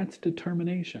bless me. That's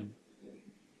determination.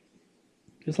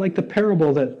 It's like the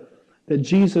parable that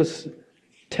Jesus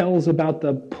tells about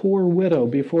the poor widow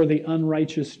before the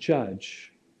unrighteous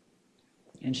judge.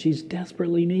 And she's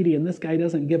desperately needy, and this guy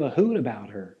doesn't give a hoot about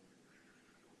her.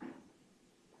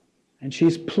 And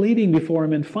she's pleading before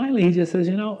him, and finally he just says,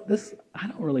 I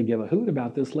don't really give a hoot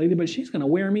about this lady, but she's going to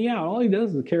wear me out. All he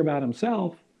does is care about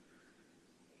himself.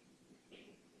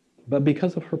 But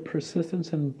because of her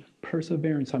persistence and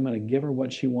perseverance, I'm going to give her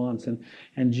what she wants.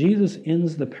 And Jesus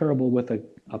ends the parable with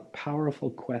a powerful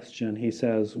question. He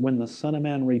says, when the Son of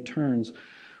Man returns,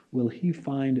 will he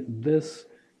find this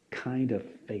kind of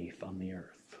faith on the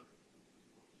earth?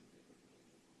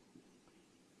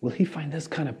 Will he find this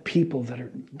kind of people that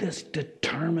are this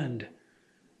determined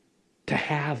to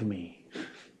have me,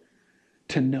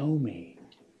 to know me?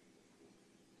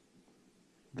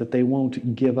 That they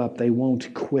won't give up, they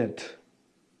won't quit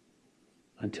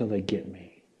until they get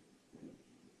me.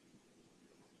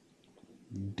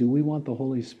 Do we want the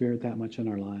Holy Spirit that much in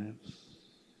our lives?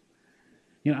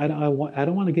 I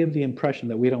don't want to give the impression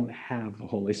that we don't have the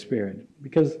Holy Spirit,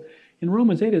 because in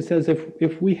Romans 8 it says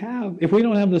if we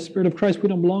don't have the Spirit of Christ, we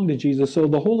don't belong to Jesus. So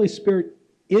the Holy Spirit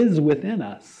is within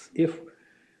us if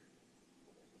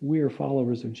we are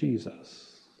followers of Jesus.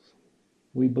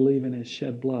 We believe in his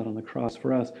shed blood on the cross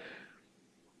for us.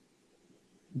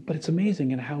 But it's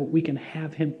amazing in how we can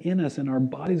have him in us, and our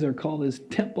bodies are called his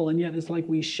temple, and yet it's like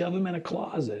we shove him in a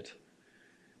closet.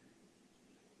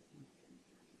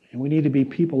 And we need to be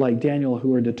people like Daniel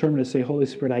who are determined to say, Holy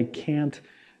Spirit, I can't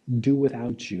do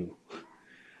without you.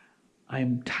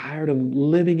 I'm tired of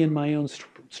living in my own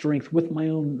strength, with my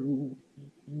own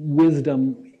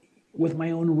wisdom, with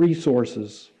my own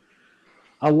resources.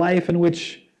 A life in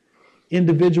which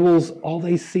individuals, all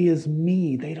they see is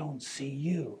me. They don't see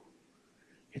you.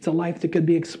 It's a life that could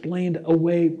be explained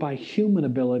away by human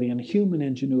ability and human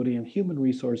ingenuity and human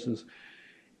resources.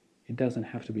 It doesn't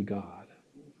have to be God.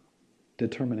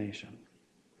 Determination.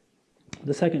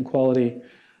 The second quality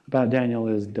about Daniel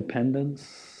is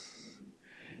dependence.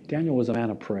 Daniel was a man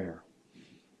of prayer.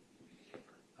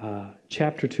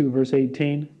 Chapter 2, verse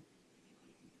 18.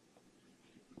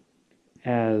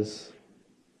 As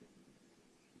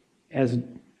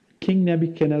King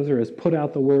Nebuchadnezzar has put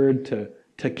out the word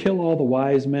to kill all the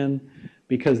wise men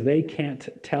because they can't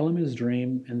tell him his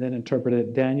dream and then interpret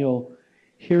it, Daniel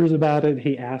hears about it.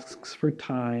 He asks for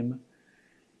time.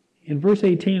 In verse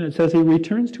 18 it says he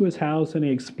returns to his house and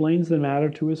he explains the matter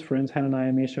to his friends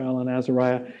Hananiah, Mishael, and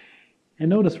Azariah. And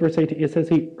notice verse 18, it says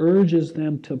he urges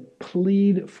them to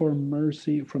plead for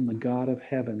mercy from the God of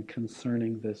heaven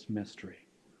concerning this mystery.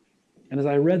 And as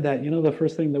I read that, the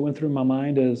first thing that went through my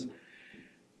mind is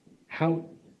how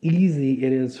easy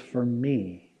it is for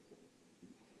me.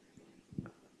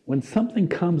 When something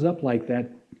comes up like that,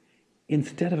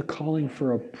 instead of calling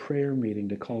for a prayer meeting,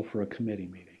 to call for a committee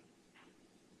meeting.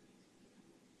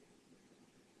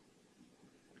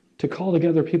 To call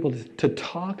together people to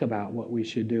talk about what we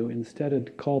should do, instead of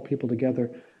to call people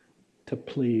together to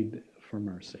plead for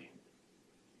mercy.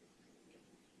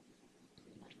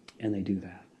 And they do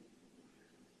that.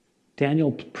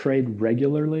 Daniel prayed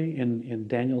regularly in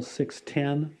Daniel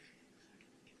 6:10.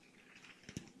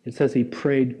 It says he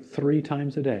prayed 3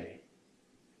 times a day,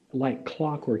 like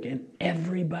clockwork, and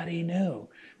everybody knew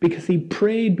because he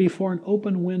prayed before an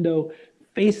open window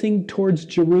facing towards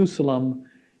Jerusalem.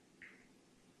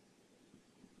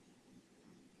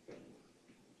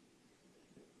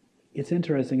 It's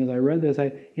interesting, as I read this,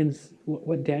 in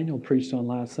what Daniel preached on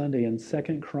last Sunday in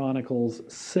 2 Chronicles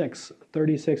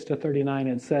 6:36-39,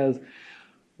 it says,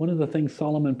 one of the things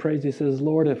Solomon prays, he says,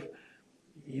 Lord, if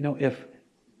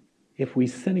we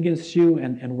sin against you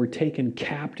and we're taken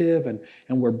captive and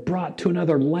we're brought to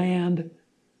another land,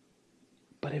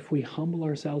 but if we humble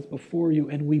ourselves before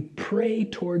you and we pray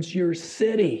towards your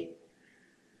city,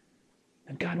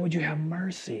 then God, would you have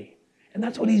mercy? And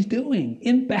that's what he's doing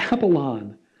in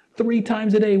Babylon. 3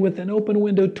 times a day with an open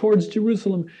window towards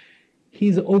Jerusalem.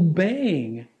 He's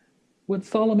obeying what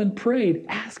Solomon prayed,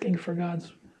 asking for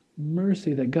God's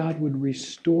mercy, that God would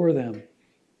restore them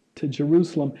to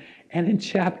Jerusalem. And in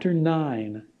chapter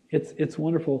 9, it's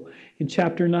wonderful. In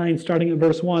chapter 9, starting at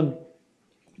verse 1,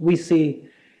 we see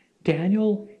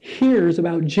Daniel hears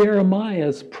about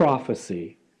Jeremiah's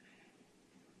prophecy,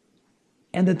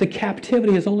 and that the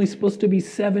captivity is only supposed to be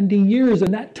 70 years,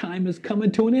 and that time is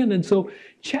coming to an end. And so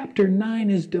chapter 9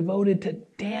 is devoted to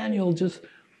Daniel just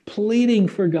pleading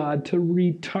for God to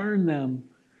return them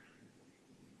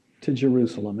to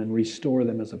Jerusalem and restore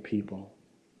them as a people.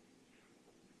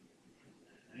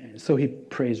 So he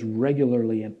prays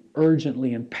regularly and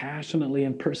urgently and passionately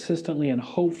and persistently and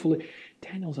hopefully.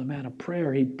 Daniel's a man of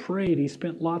prayer. He prayed. He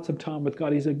spent lots of time with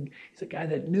God. He's a guy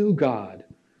that knew God.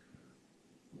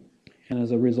 And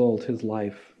as a result, his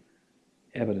life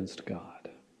evidenced God.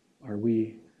 Are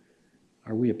we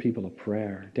a people of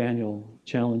prayer? Daniel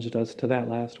challenged us to that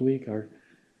last week.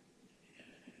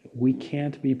 We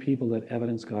can't be people that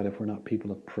evidence God if we're not people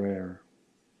of prayer.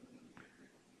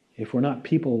 If we're not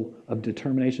people of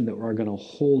determination that we're going to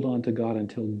hold on to God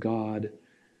until God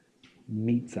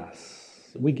meets us.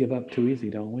 We give up too easy,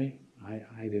 don't we?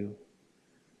 I do.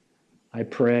 I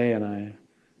pray, and I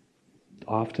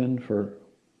often for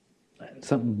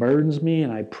something burdens me,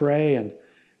 and I pray,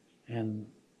 and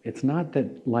it's not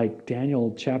that like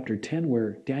Daniel chapter 10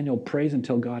 where Daniel prays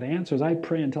until God answers. I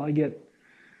pray until I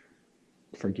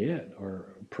forget, or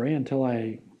pray until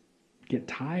I get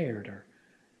tired. Or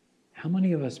how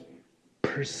many of us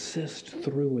persist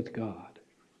through with God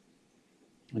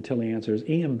until he answers?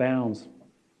 Ian Bounds,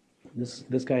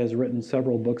 this guy has written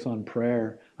several books on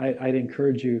prayer. I'd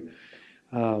encourage you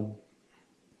to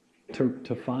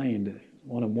find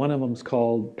one of them's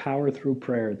called Power Through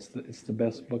Prayer. It's the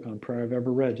best book on prayer I've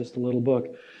ever read, just a little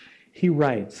book. He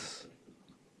writes,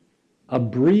 "A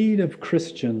breed of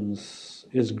Christians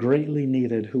is greatly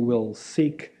needed who will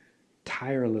seek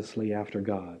tirelessly after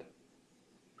God,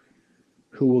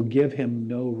 who will give him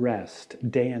no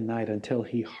rest day and night until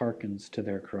he hearkens to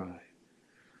their cry.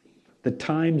 The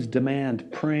times demand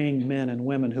praying men and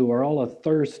women who are all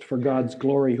athirst for God's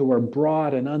glory, who are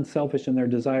broad and unselfish in their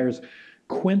desires,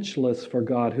 quenchless for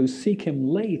God, who seek him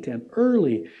late and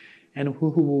early, and who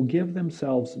will give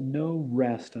themselves no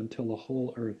rest until the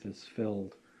whole earth is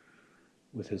filled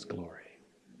with his glory."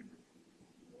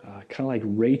 Kind of like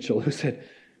Rachel, who said,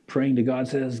 praying to God,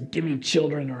 says, "Give me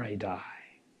children or I die."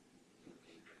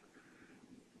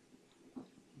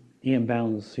 Ian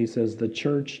Bounds, he says, "The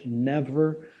church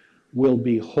never will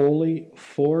be holy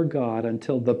for God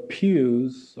until the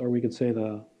pews," or we could say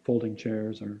the folding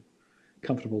chairs or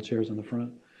comfortable chairs in the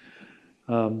front,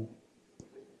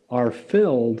 "are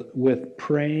filled with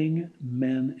praying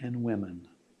men and women.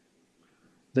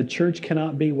 The church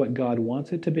cannot be what God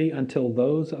wants it to be until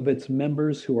those of its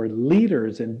members who are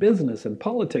leaders in business and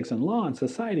politics and law and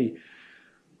society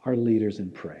are leaders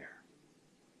in prayer."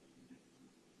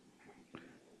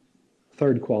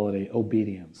 Third quality,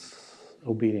 obedience.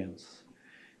 Obedience.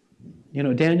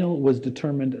 Daniel was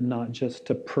determined not just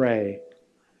to pray,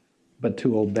 but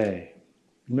to obey.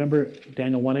 Remember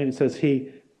Daniel 1:8, it says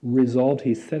he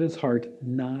set his heart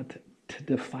not to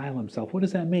defile himself. What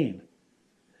does that mean?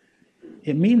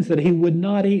 It means that he would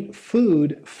not eat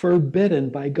food forbidden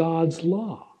by God's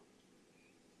law,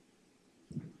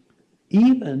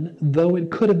 even though it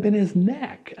could have been his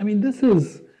neck. I mean, this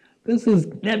is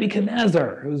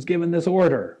Nebuchadnezzar who's given this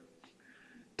order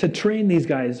to train these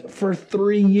guys for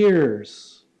 3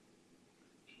 years,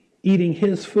 eating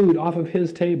his food off of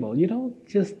his table. You don't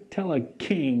just tell a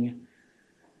king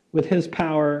with his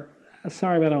power,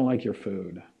 "Sorry, but I don't like your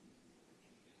food."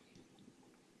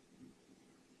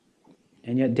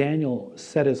 And yet Daniel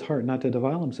set his heart not to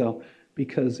defile himself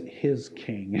because his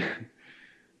king,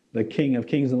 the King of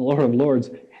Kings and the Lord of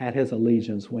Lords, had his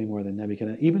allegiance way more than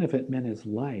Nebuchadnezzar. Even if it meant his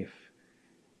life,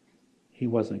 he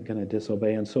wasn't going to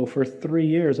disobey. And so for 3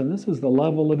 years, and this is the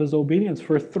level of his obedience,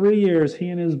 for 3 years he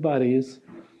and his buddies,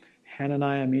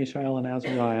 Hananiah, Mishael, and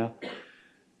Azariah,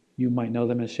 you might know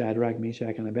them as Shadrach,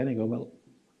 Meshach, and Abednego, but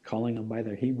calling them by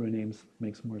their Hebrew names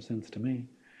makes more sense to me.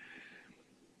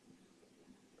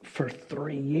 For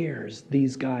 3 years,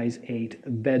 these guys ate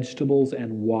vegetables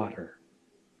and water.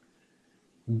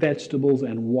 Vegetables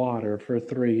and water for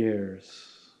 3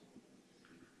 years.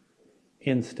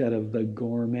 instead of the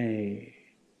gourmet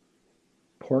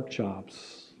pork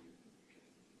chops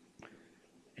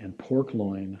and pork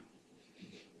loin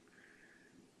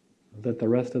that the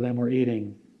rest of them were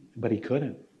eating, but he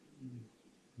couldn't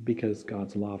because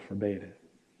God's law forbade it.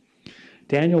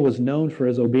 Daniel was known for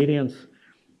his obedience.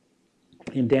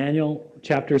 In Daniel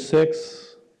chapter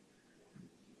 6,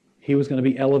 he was going to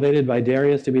be elevated by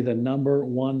Darius to be the number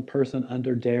one person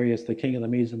under Darius, the king of the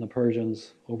Medes and the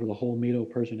Persians, over the whole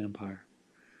Medo-Persian Empire.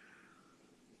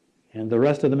 And the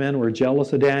rest of the men were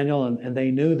jealous of Daniel, and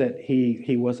they knew that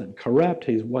he wasn't corrupt,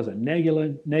 he wasn't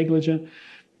negligent.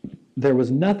 There was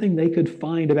nothing they could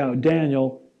find about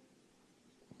Daniel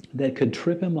that could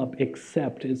trip him up,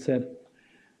 except it said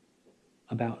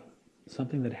about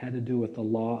something that had to do with the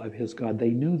law of his God.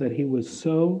 They knew that he was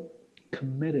so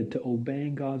committed to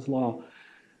obeying God's law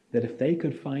that if they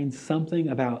could find something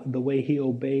about the way he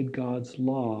obeyed God's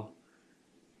law,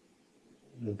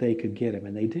 they could get him,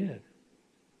 and they did.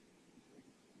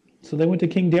 So they went to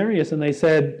King Darius and they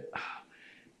said,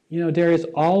 Darius,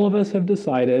 all of us have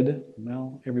decided,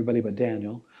 well, everybody but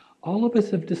Daniel, all of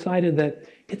us have decided that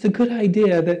it's a good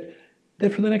idea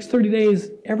that for the next 30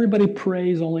 days, everybody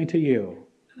prays only to you.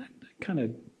 That kind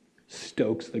of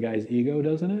stokes the guy's ego,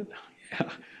 doesn't it?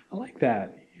 Yeah, I like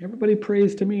that. Everybody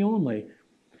prays to me only.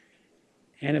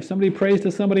 And if somebody prays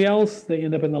to somebody else, they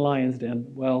end up in the lion's den.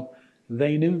 Well,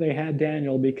 they knew they had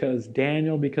Daniel, because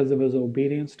of his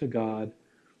obedience to God,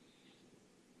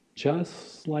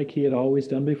 just like he had always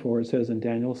done before, it says in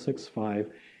Daniel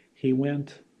 6:5, he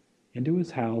went into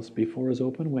his house before his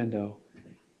open window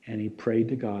and he prayed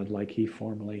to God like he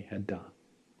formerly had done.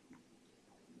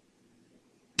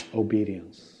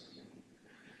 Obedience.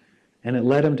 And it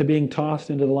led him to being tossed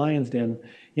into the lion's den.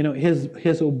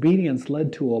 His obedience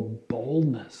led to a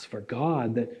boldness for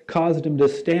God that caused him to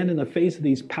stand in the face of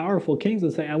these powerful kings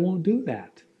and say, I won't do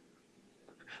that.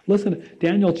 Listen,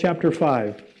 Daniel chapter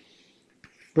 5.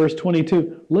 Verse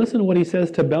 22, listen to what he says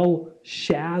to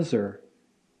Belshazzar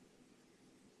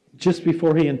just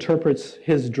before he interprets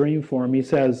his dream for him. He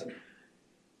says,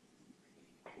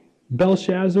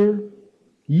 Belshazzar,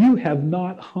 you have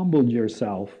not humbled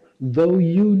yourself, though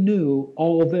you knew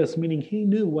all this. Meaning he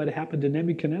knew what happened to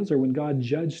Nebuchadnezzar when God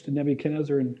judged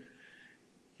Nebuchadnezzar in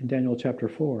Daniel chapter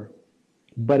 4.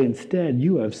 But instead,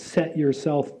 you have set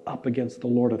yourself up against the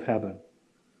Lord of heaven.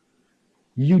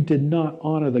 You did not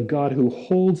honor the God who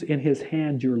holds in his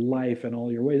hand your life and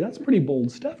all your ways. That's pretty bold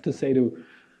stuff to say to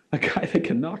a guy that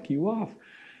can knock you off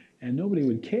and nobody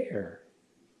would care.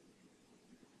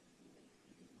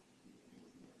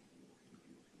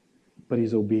 But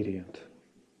he's obedient.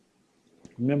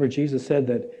 Remember, Jesus said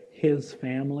that his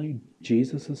family,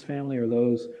 Jesus' family, are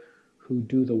those who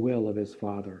do the will of his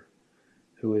Father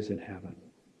who is in heaven.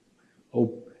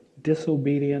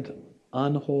 Disobedient,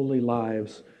 unholy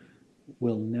lives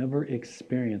will never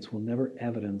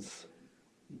evidence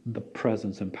the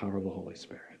presence and power of the Holy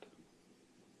Spirit.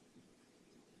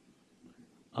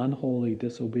 Unholy,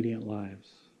 disobedient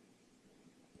lives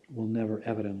will never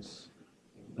evidence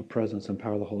the presence and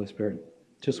power of the Holy Spirit.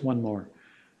 Just one more.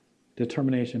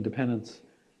 Determination, dependence,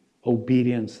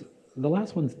 obedience. The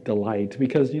last one's delight,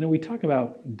 because we talk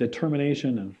about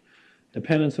determination and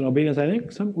dependence and obedience. I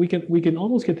think we can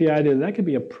almost get the idea that could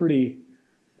be a pretty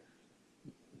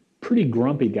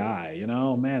grumpy guy,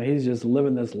 man, he's just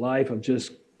living this life of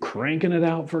just cranking it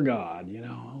out for God,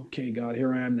 okay, God,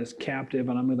 here I am, this captive,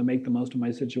 and I'm going to make the most of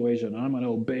my situation, and I'm going to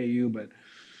obey you. But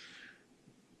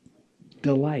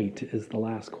delight is the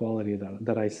last quality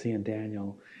that I see in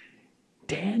Daniel.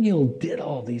 Daniel did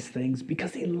all these things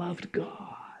because he loved God.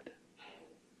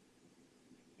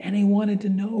 And he wanted to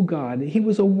know God. He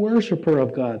was a worshiper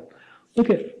of God. Look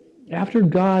after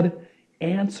God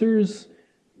answers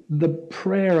the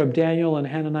prayer of Daniel and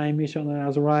Hananiah, Mishael, and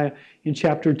Azariah in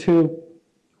chapter 2.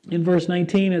 In verse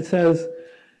 19 it says,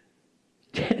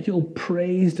 Daniel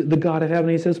praised the God of heaven.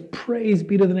 He says, praise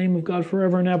be to the name of God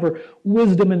forever and ever.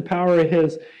 Wisdom and power are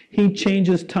his. He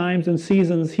changes times and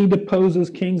seasons. He deposes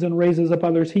kings and raises up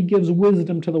others. He gives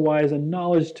wisdom to the wise and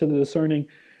knowledge to the discerning.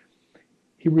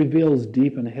 He reveals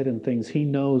deep and hidden things. He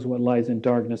knows what lies in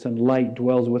darkness, and light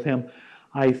dwells with him.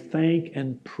 I thank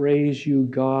and praise you,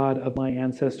 God of my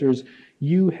ancestors.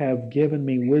 You have given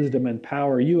me wisdom and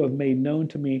power. You have made known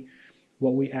to me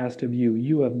what we asked of you.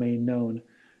 You have made known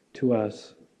to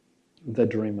us the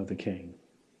dream of the king.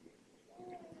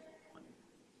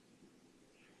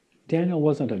 Daniel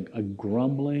wasn't a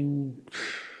grumbling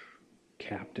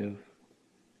captive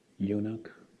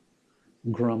eunuch,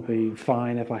 grumpy,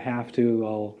 fine, if I have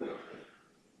to,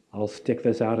 I'll stick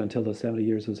this out until the 70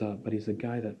 years is up. But he's a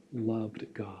guy that loved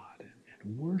God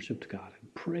and worshiped God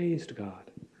and praised God.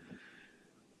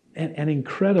 And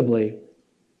incredibly,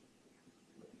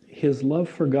 his love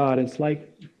for God, it's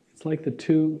like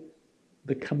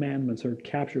the commandments are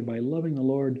captured by loving the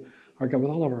Lord our God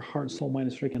with all of our heart, soul, mind,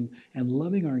 and strength, and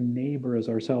loving our neighbor as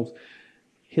ourselves.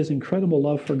 His incredible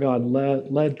love for God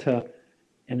led to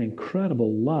an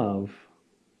incredible love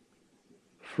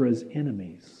for his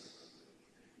enemies.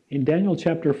 In Daniel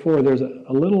chapter 4, there's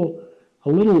a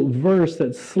little verse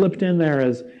that slipped in there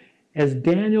as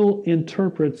Daniel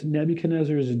interprets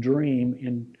Nebuchadnezzar's dream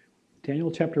in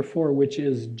Daniel chapter 4, which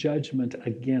is judgment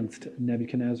against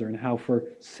Nebuchadnezzar, and how for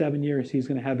 7 years he's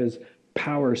going to have his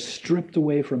power stripped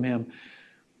away from him.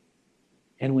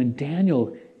 And when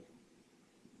Daniel,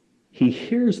 he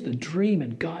hears the dream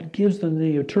and God gives them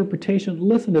the interpretation,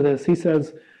 listen to this. He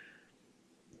says,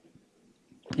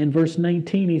 in verse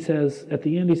 19, he says, at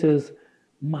the end, he says,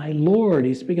 my Lord,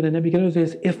 he's speaking to Nebuchadnezzar, he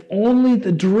says, if only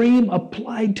the dream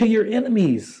applied to your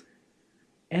enemies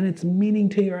and its meaning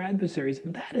to your adversaries.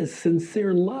 And that is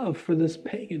sincere love for this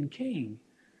pagan king,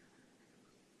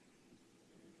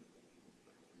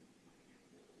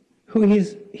 who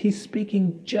he's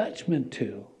speaking judgment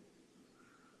to.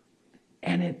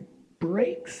 And it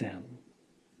breaks him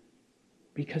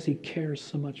because he cares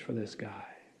so much for this guy.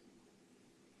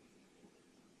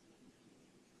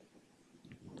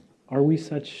 Are we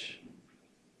such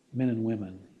men and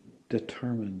women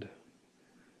determined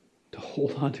to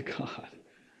hold on to God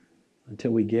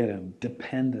until we get him?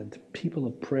 Dependent, people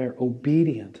of prayer,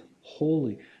 obedient,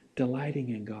 holy, delighting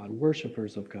in God,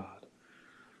 worshipers of God.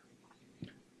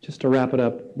 Just to wrap it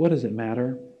up, what does it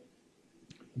matter?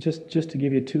 Just to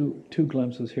give you two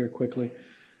glimpses here quickly.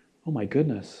 Oh my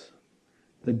goodness,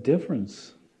 the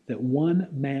difference that one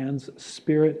man's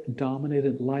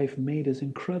spirit-dominated life made is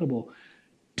incredible.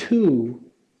 Two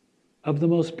of the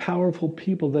most powerful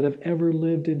people that have ever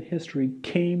lived in history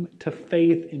came to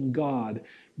faith in God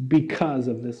because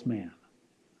of this man,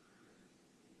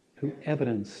 who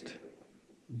evidenced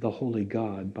the holy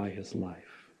God by his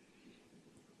life.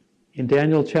 In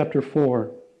Daniel chapter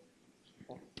 4,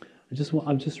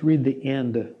 I'll just read the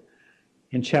end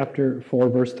in chapter 4,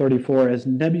 verse 34. As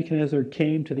Nebuchadnezzar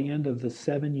came to the end of the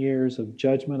 7 years of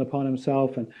judgment upon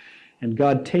himself, and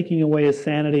God taking away his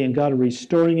sanity and God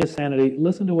restoring his sanity,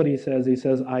 listen to what he says. He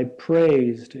says, I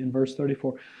praised, in verse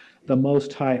 34, the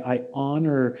Most High. I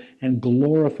honor and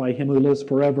glorify him who lives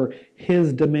forever.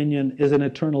 His dominion is an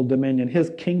eternal dominion.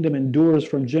 His kingdom endures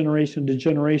from generation to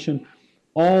generation.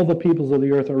 All the peoples of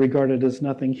the earth are regarded as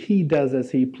nothing. He does as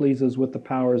he pleases with the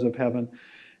powers of heaven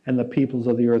and the peoples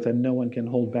of the earth, and no one can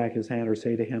hold back his hand or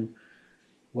say to him,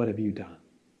 what have you done?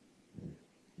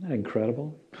 Isn't that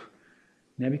incredible?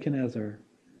 Nebuchadnezzar,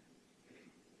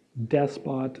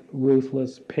 despot,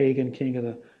 ruthless, pagan king of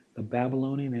the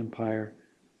Babylonian Empire,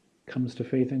 comes to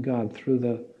faith in God through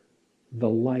the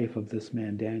life of this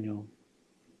man, Daniel.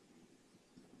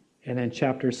 And in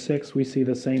chapter 6, we see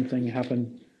the same thing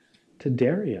happen to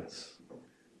Darius.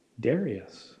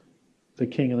 Darius, the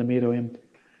king of the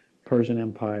Medo-Persian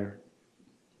Empire.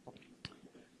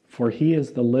 For he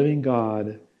is the living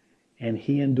God, and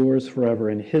he endures forever,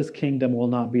 and his kingdom will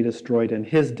not be destroyed, and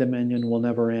his dominion will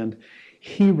never end.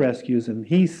 He rescues and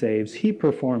he saves. He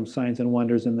performs signs and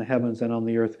wonders in the heavens and on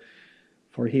the earth,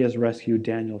 for he has rescued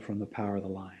Daniel from the power of the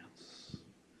lions. Isn't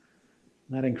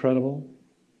that incredible?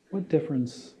 What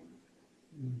difference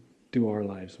do our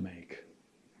lives make?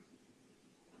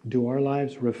 Do our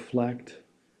lives reflect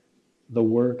the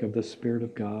work of the Spirit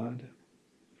of God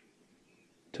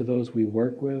to those we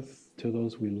work with, to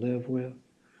those we live with?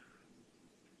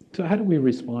 So how do we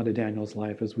respond to Daniel's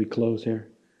life as we close here?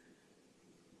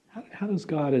 How does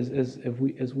God, as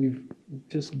we've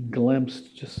just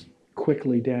glimpsed just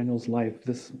quickly Daniel's life,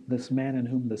 this man in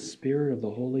whom the Spirit of the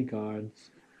holy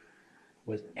gods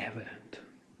was evident.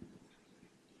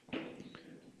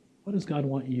 What does God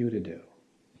want you to do?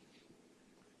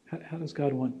 How does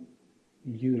God want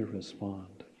you to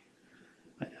respond?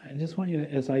 I just want you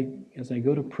to, as I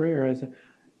go to prayer,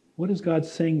 what is God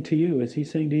saying to you? Is he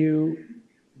saying to you,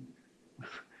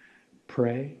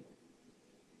 pray?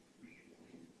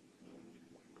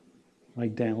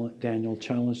 Like Daniel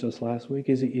challenged us last week.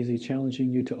 Is he challenging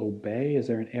you to obey? Is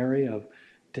there an area of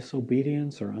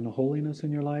disobedience or unholiness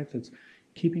in your life that's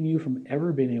keeping you from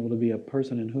ever being able to be a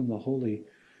person in whom the Holy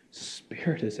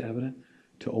Spirit is evident?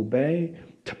 To obey,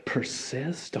 to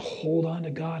persist, to hold on to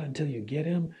God until you get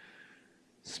Him.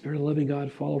 Spirit of the living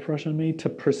God, fall afresh on me. To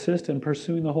persist in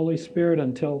pursuing the Holy Spirit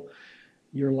until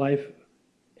your life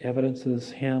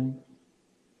evidences Him.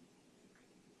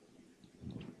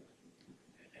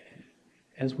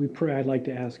 As we pray, I'd like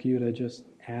to ask you to just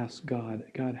ask God,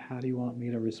 God, how do you want me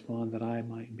to respond that I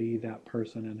might be that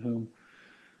person in whom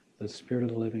the Spirit of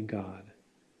the living God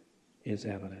is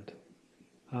evident.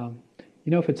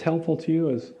 If it's helpful to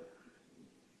you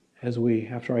as we,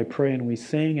 after I pray and we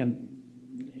sing, and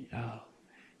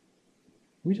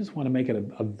we just want to make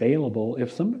it available.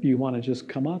 If some of you want to just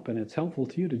come up and it's helpful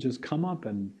to you to just come up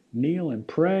and kneel and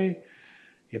pray,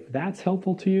 if that's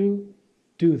helpful to you,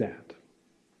 do that.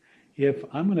 If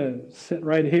I'm going to sit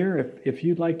right here, if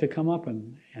you'd like to come up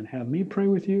and have me pray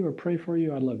with you or pray for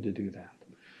you, I'd love to do that.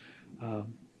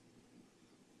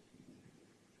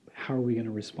 How are we going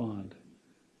to respond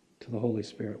to the Holy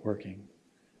Spirit working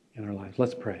in our lives?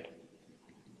 Let's pray.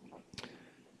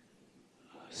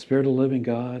 Spirit of the living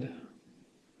God,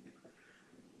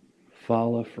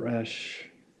 fall afresh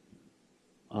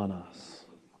on us.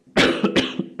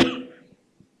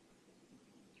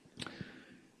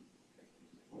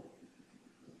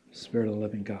 Spirit of the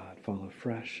living God, fall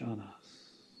afresh on us.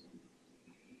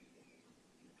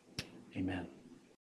 Amen.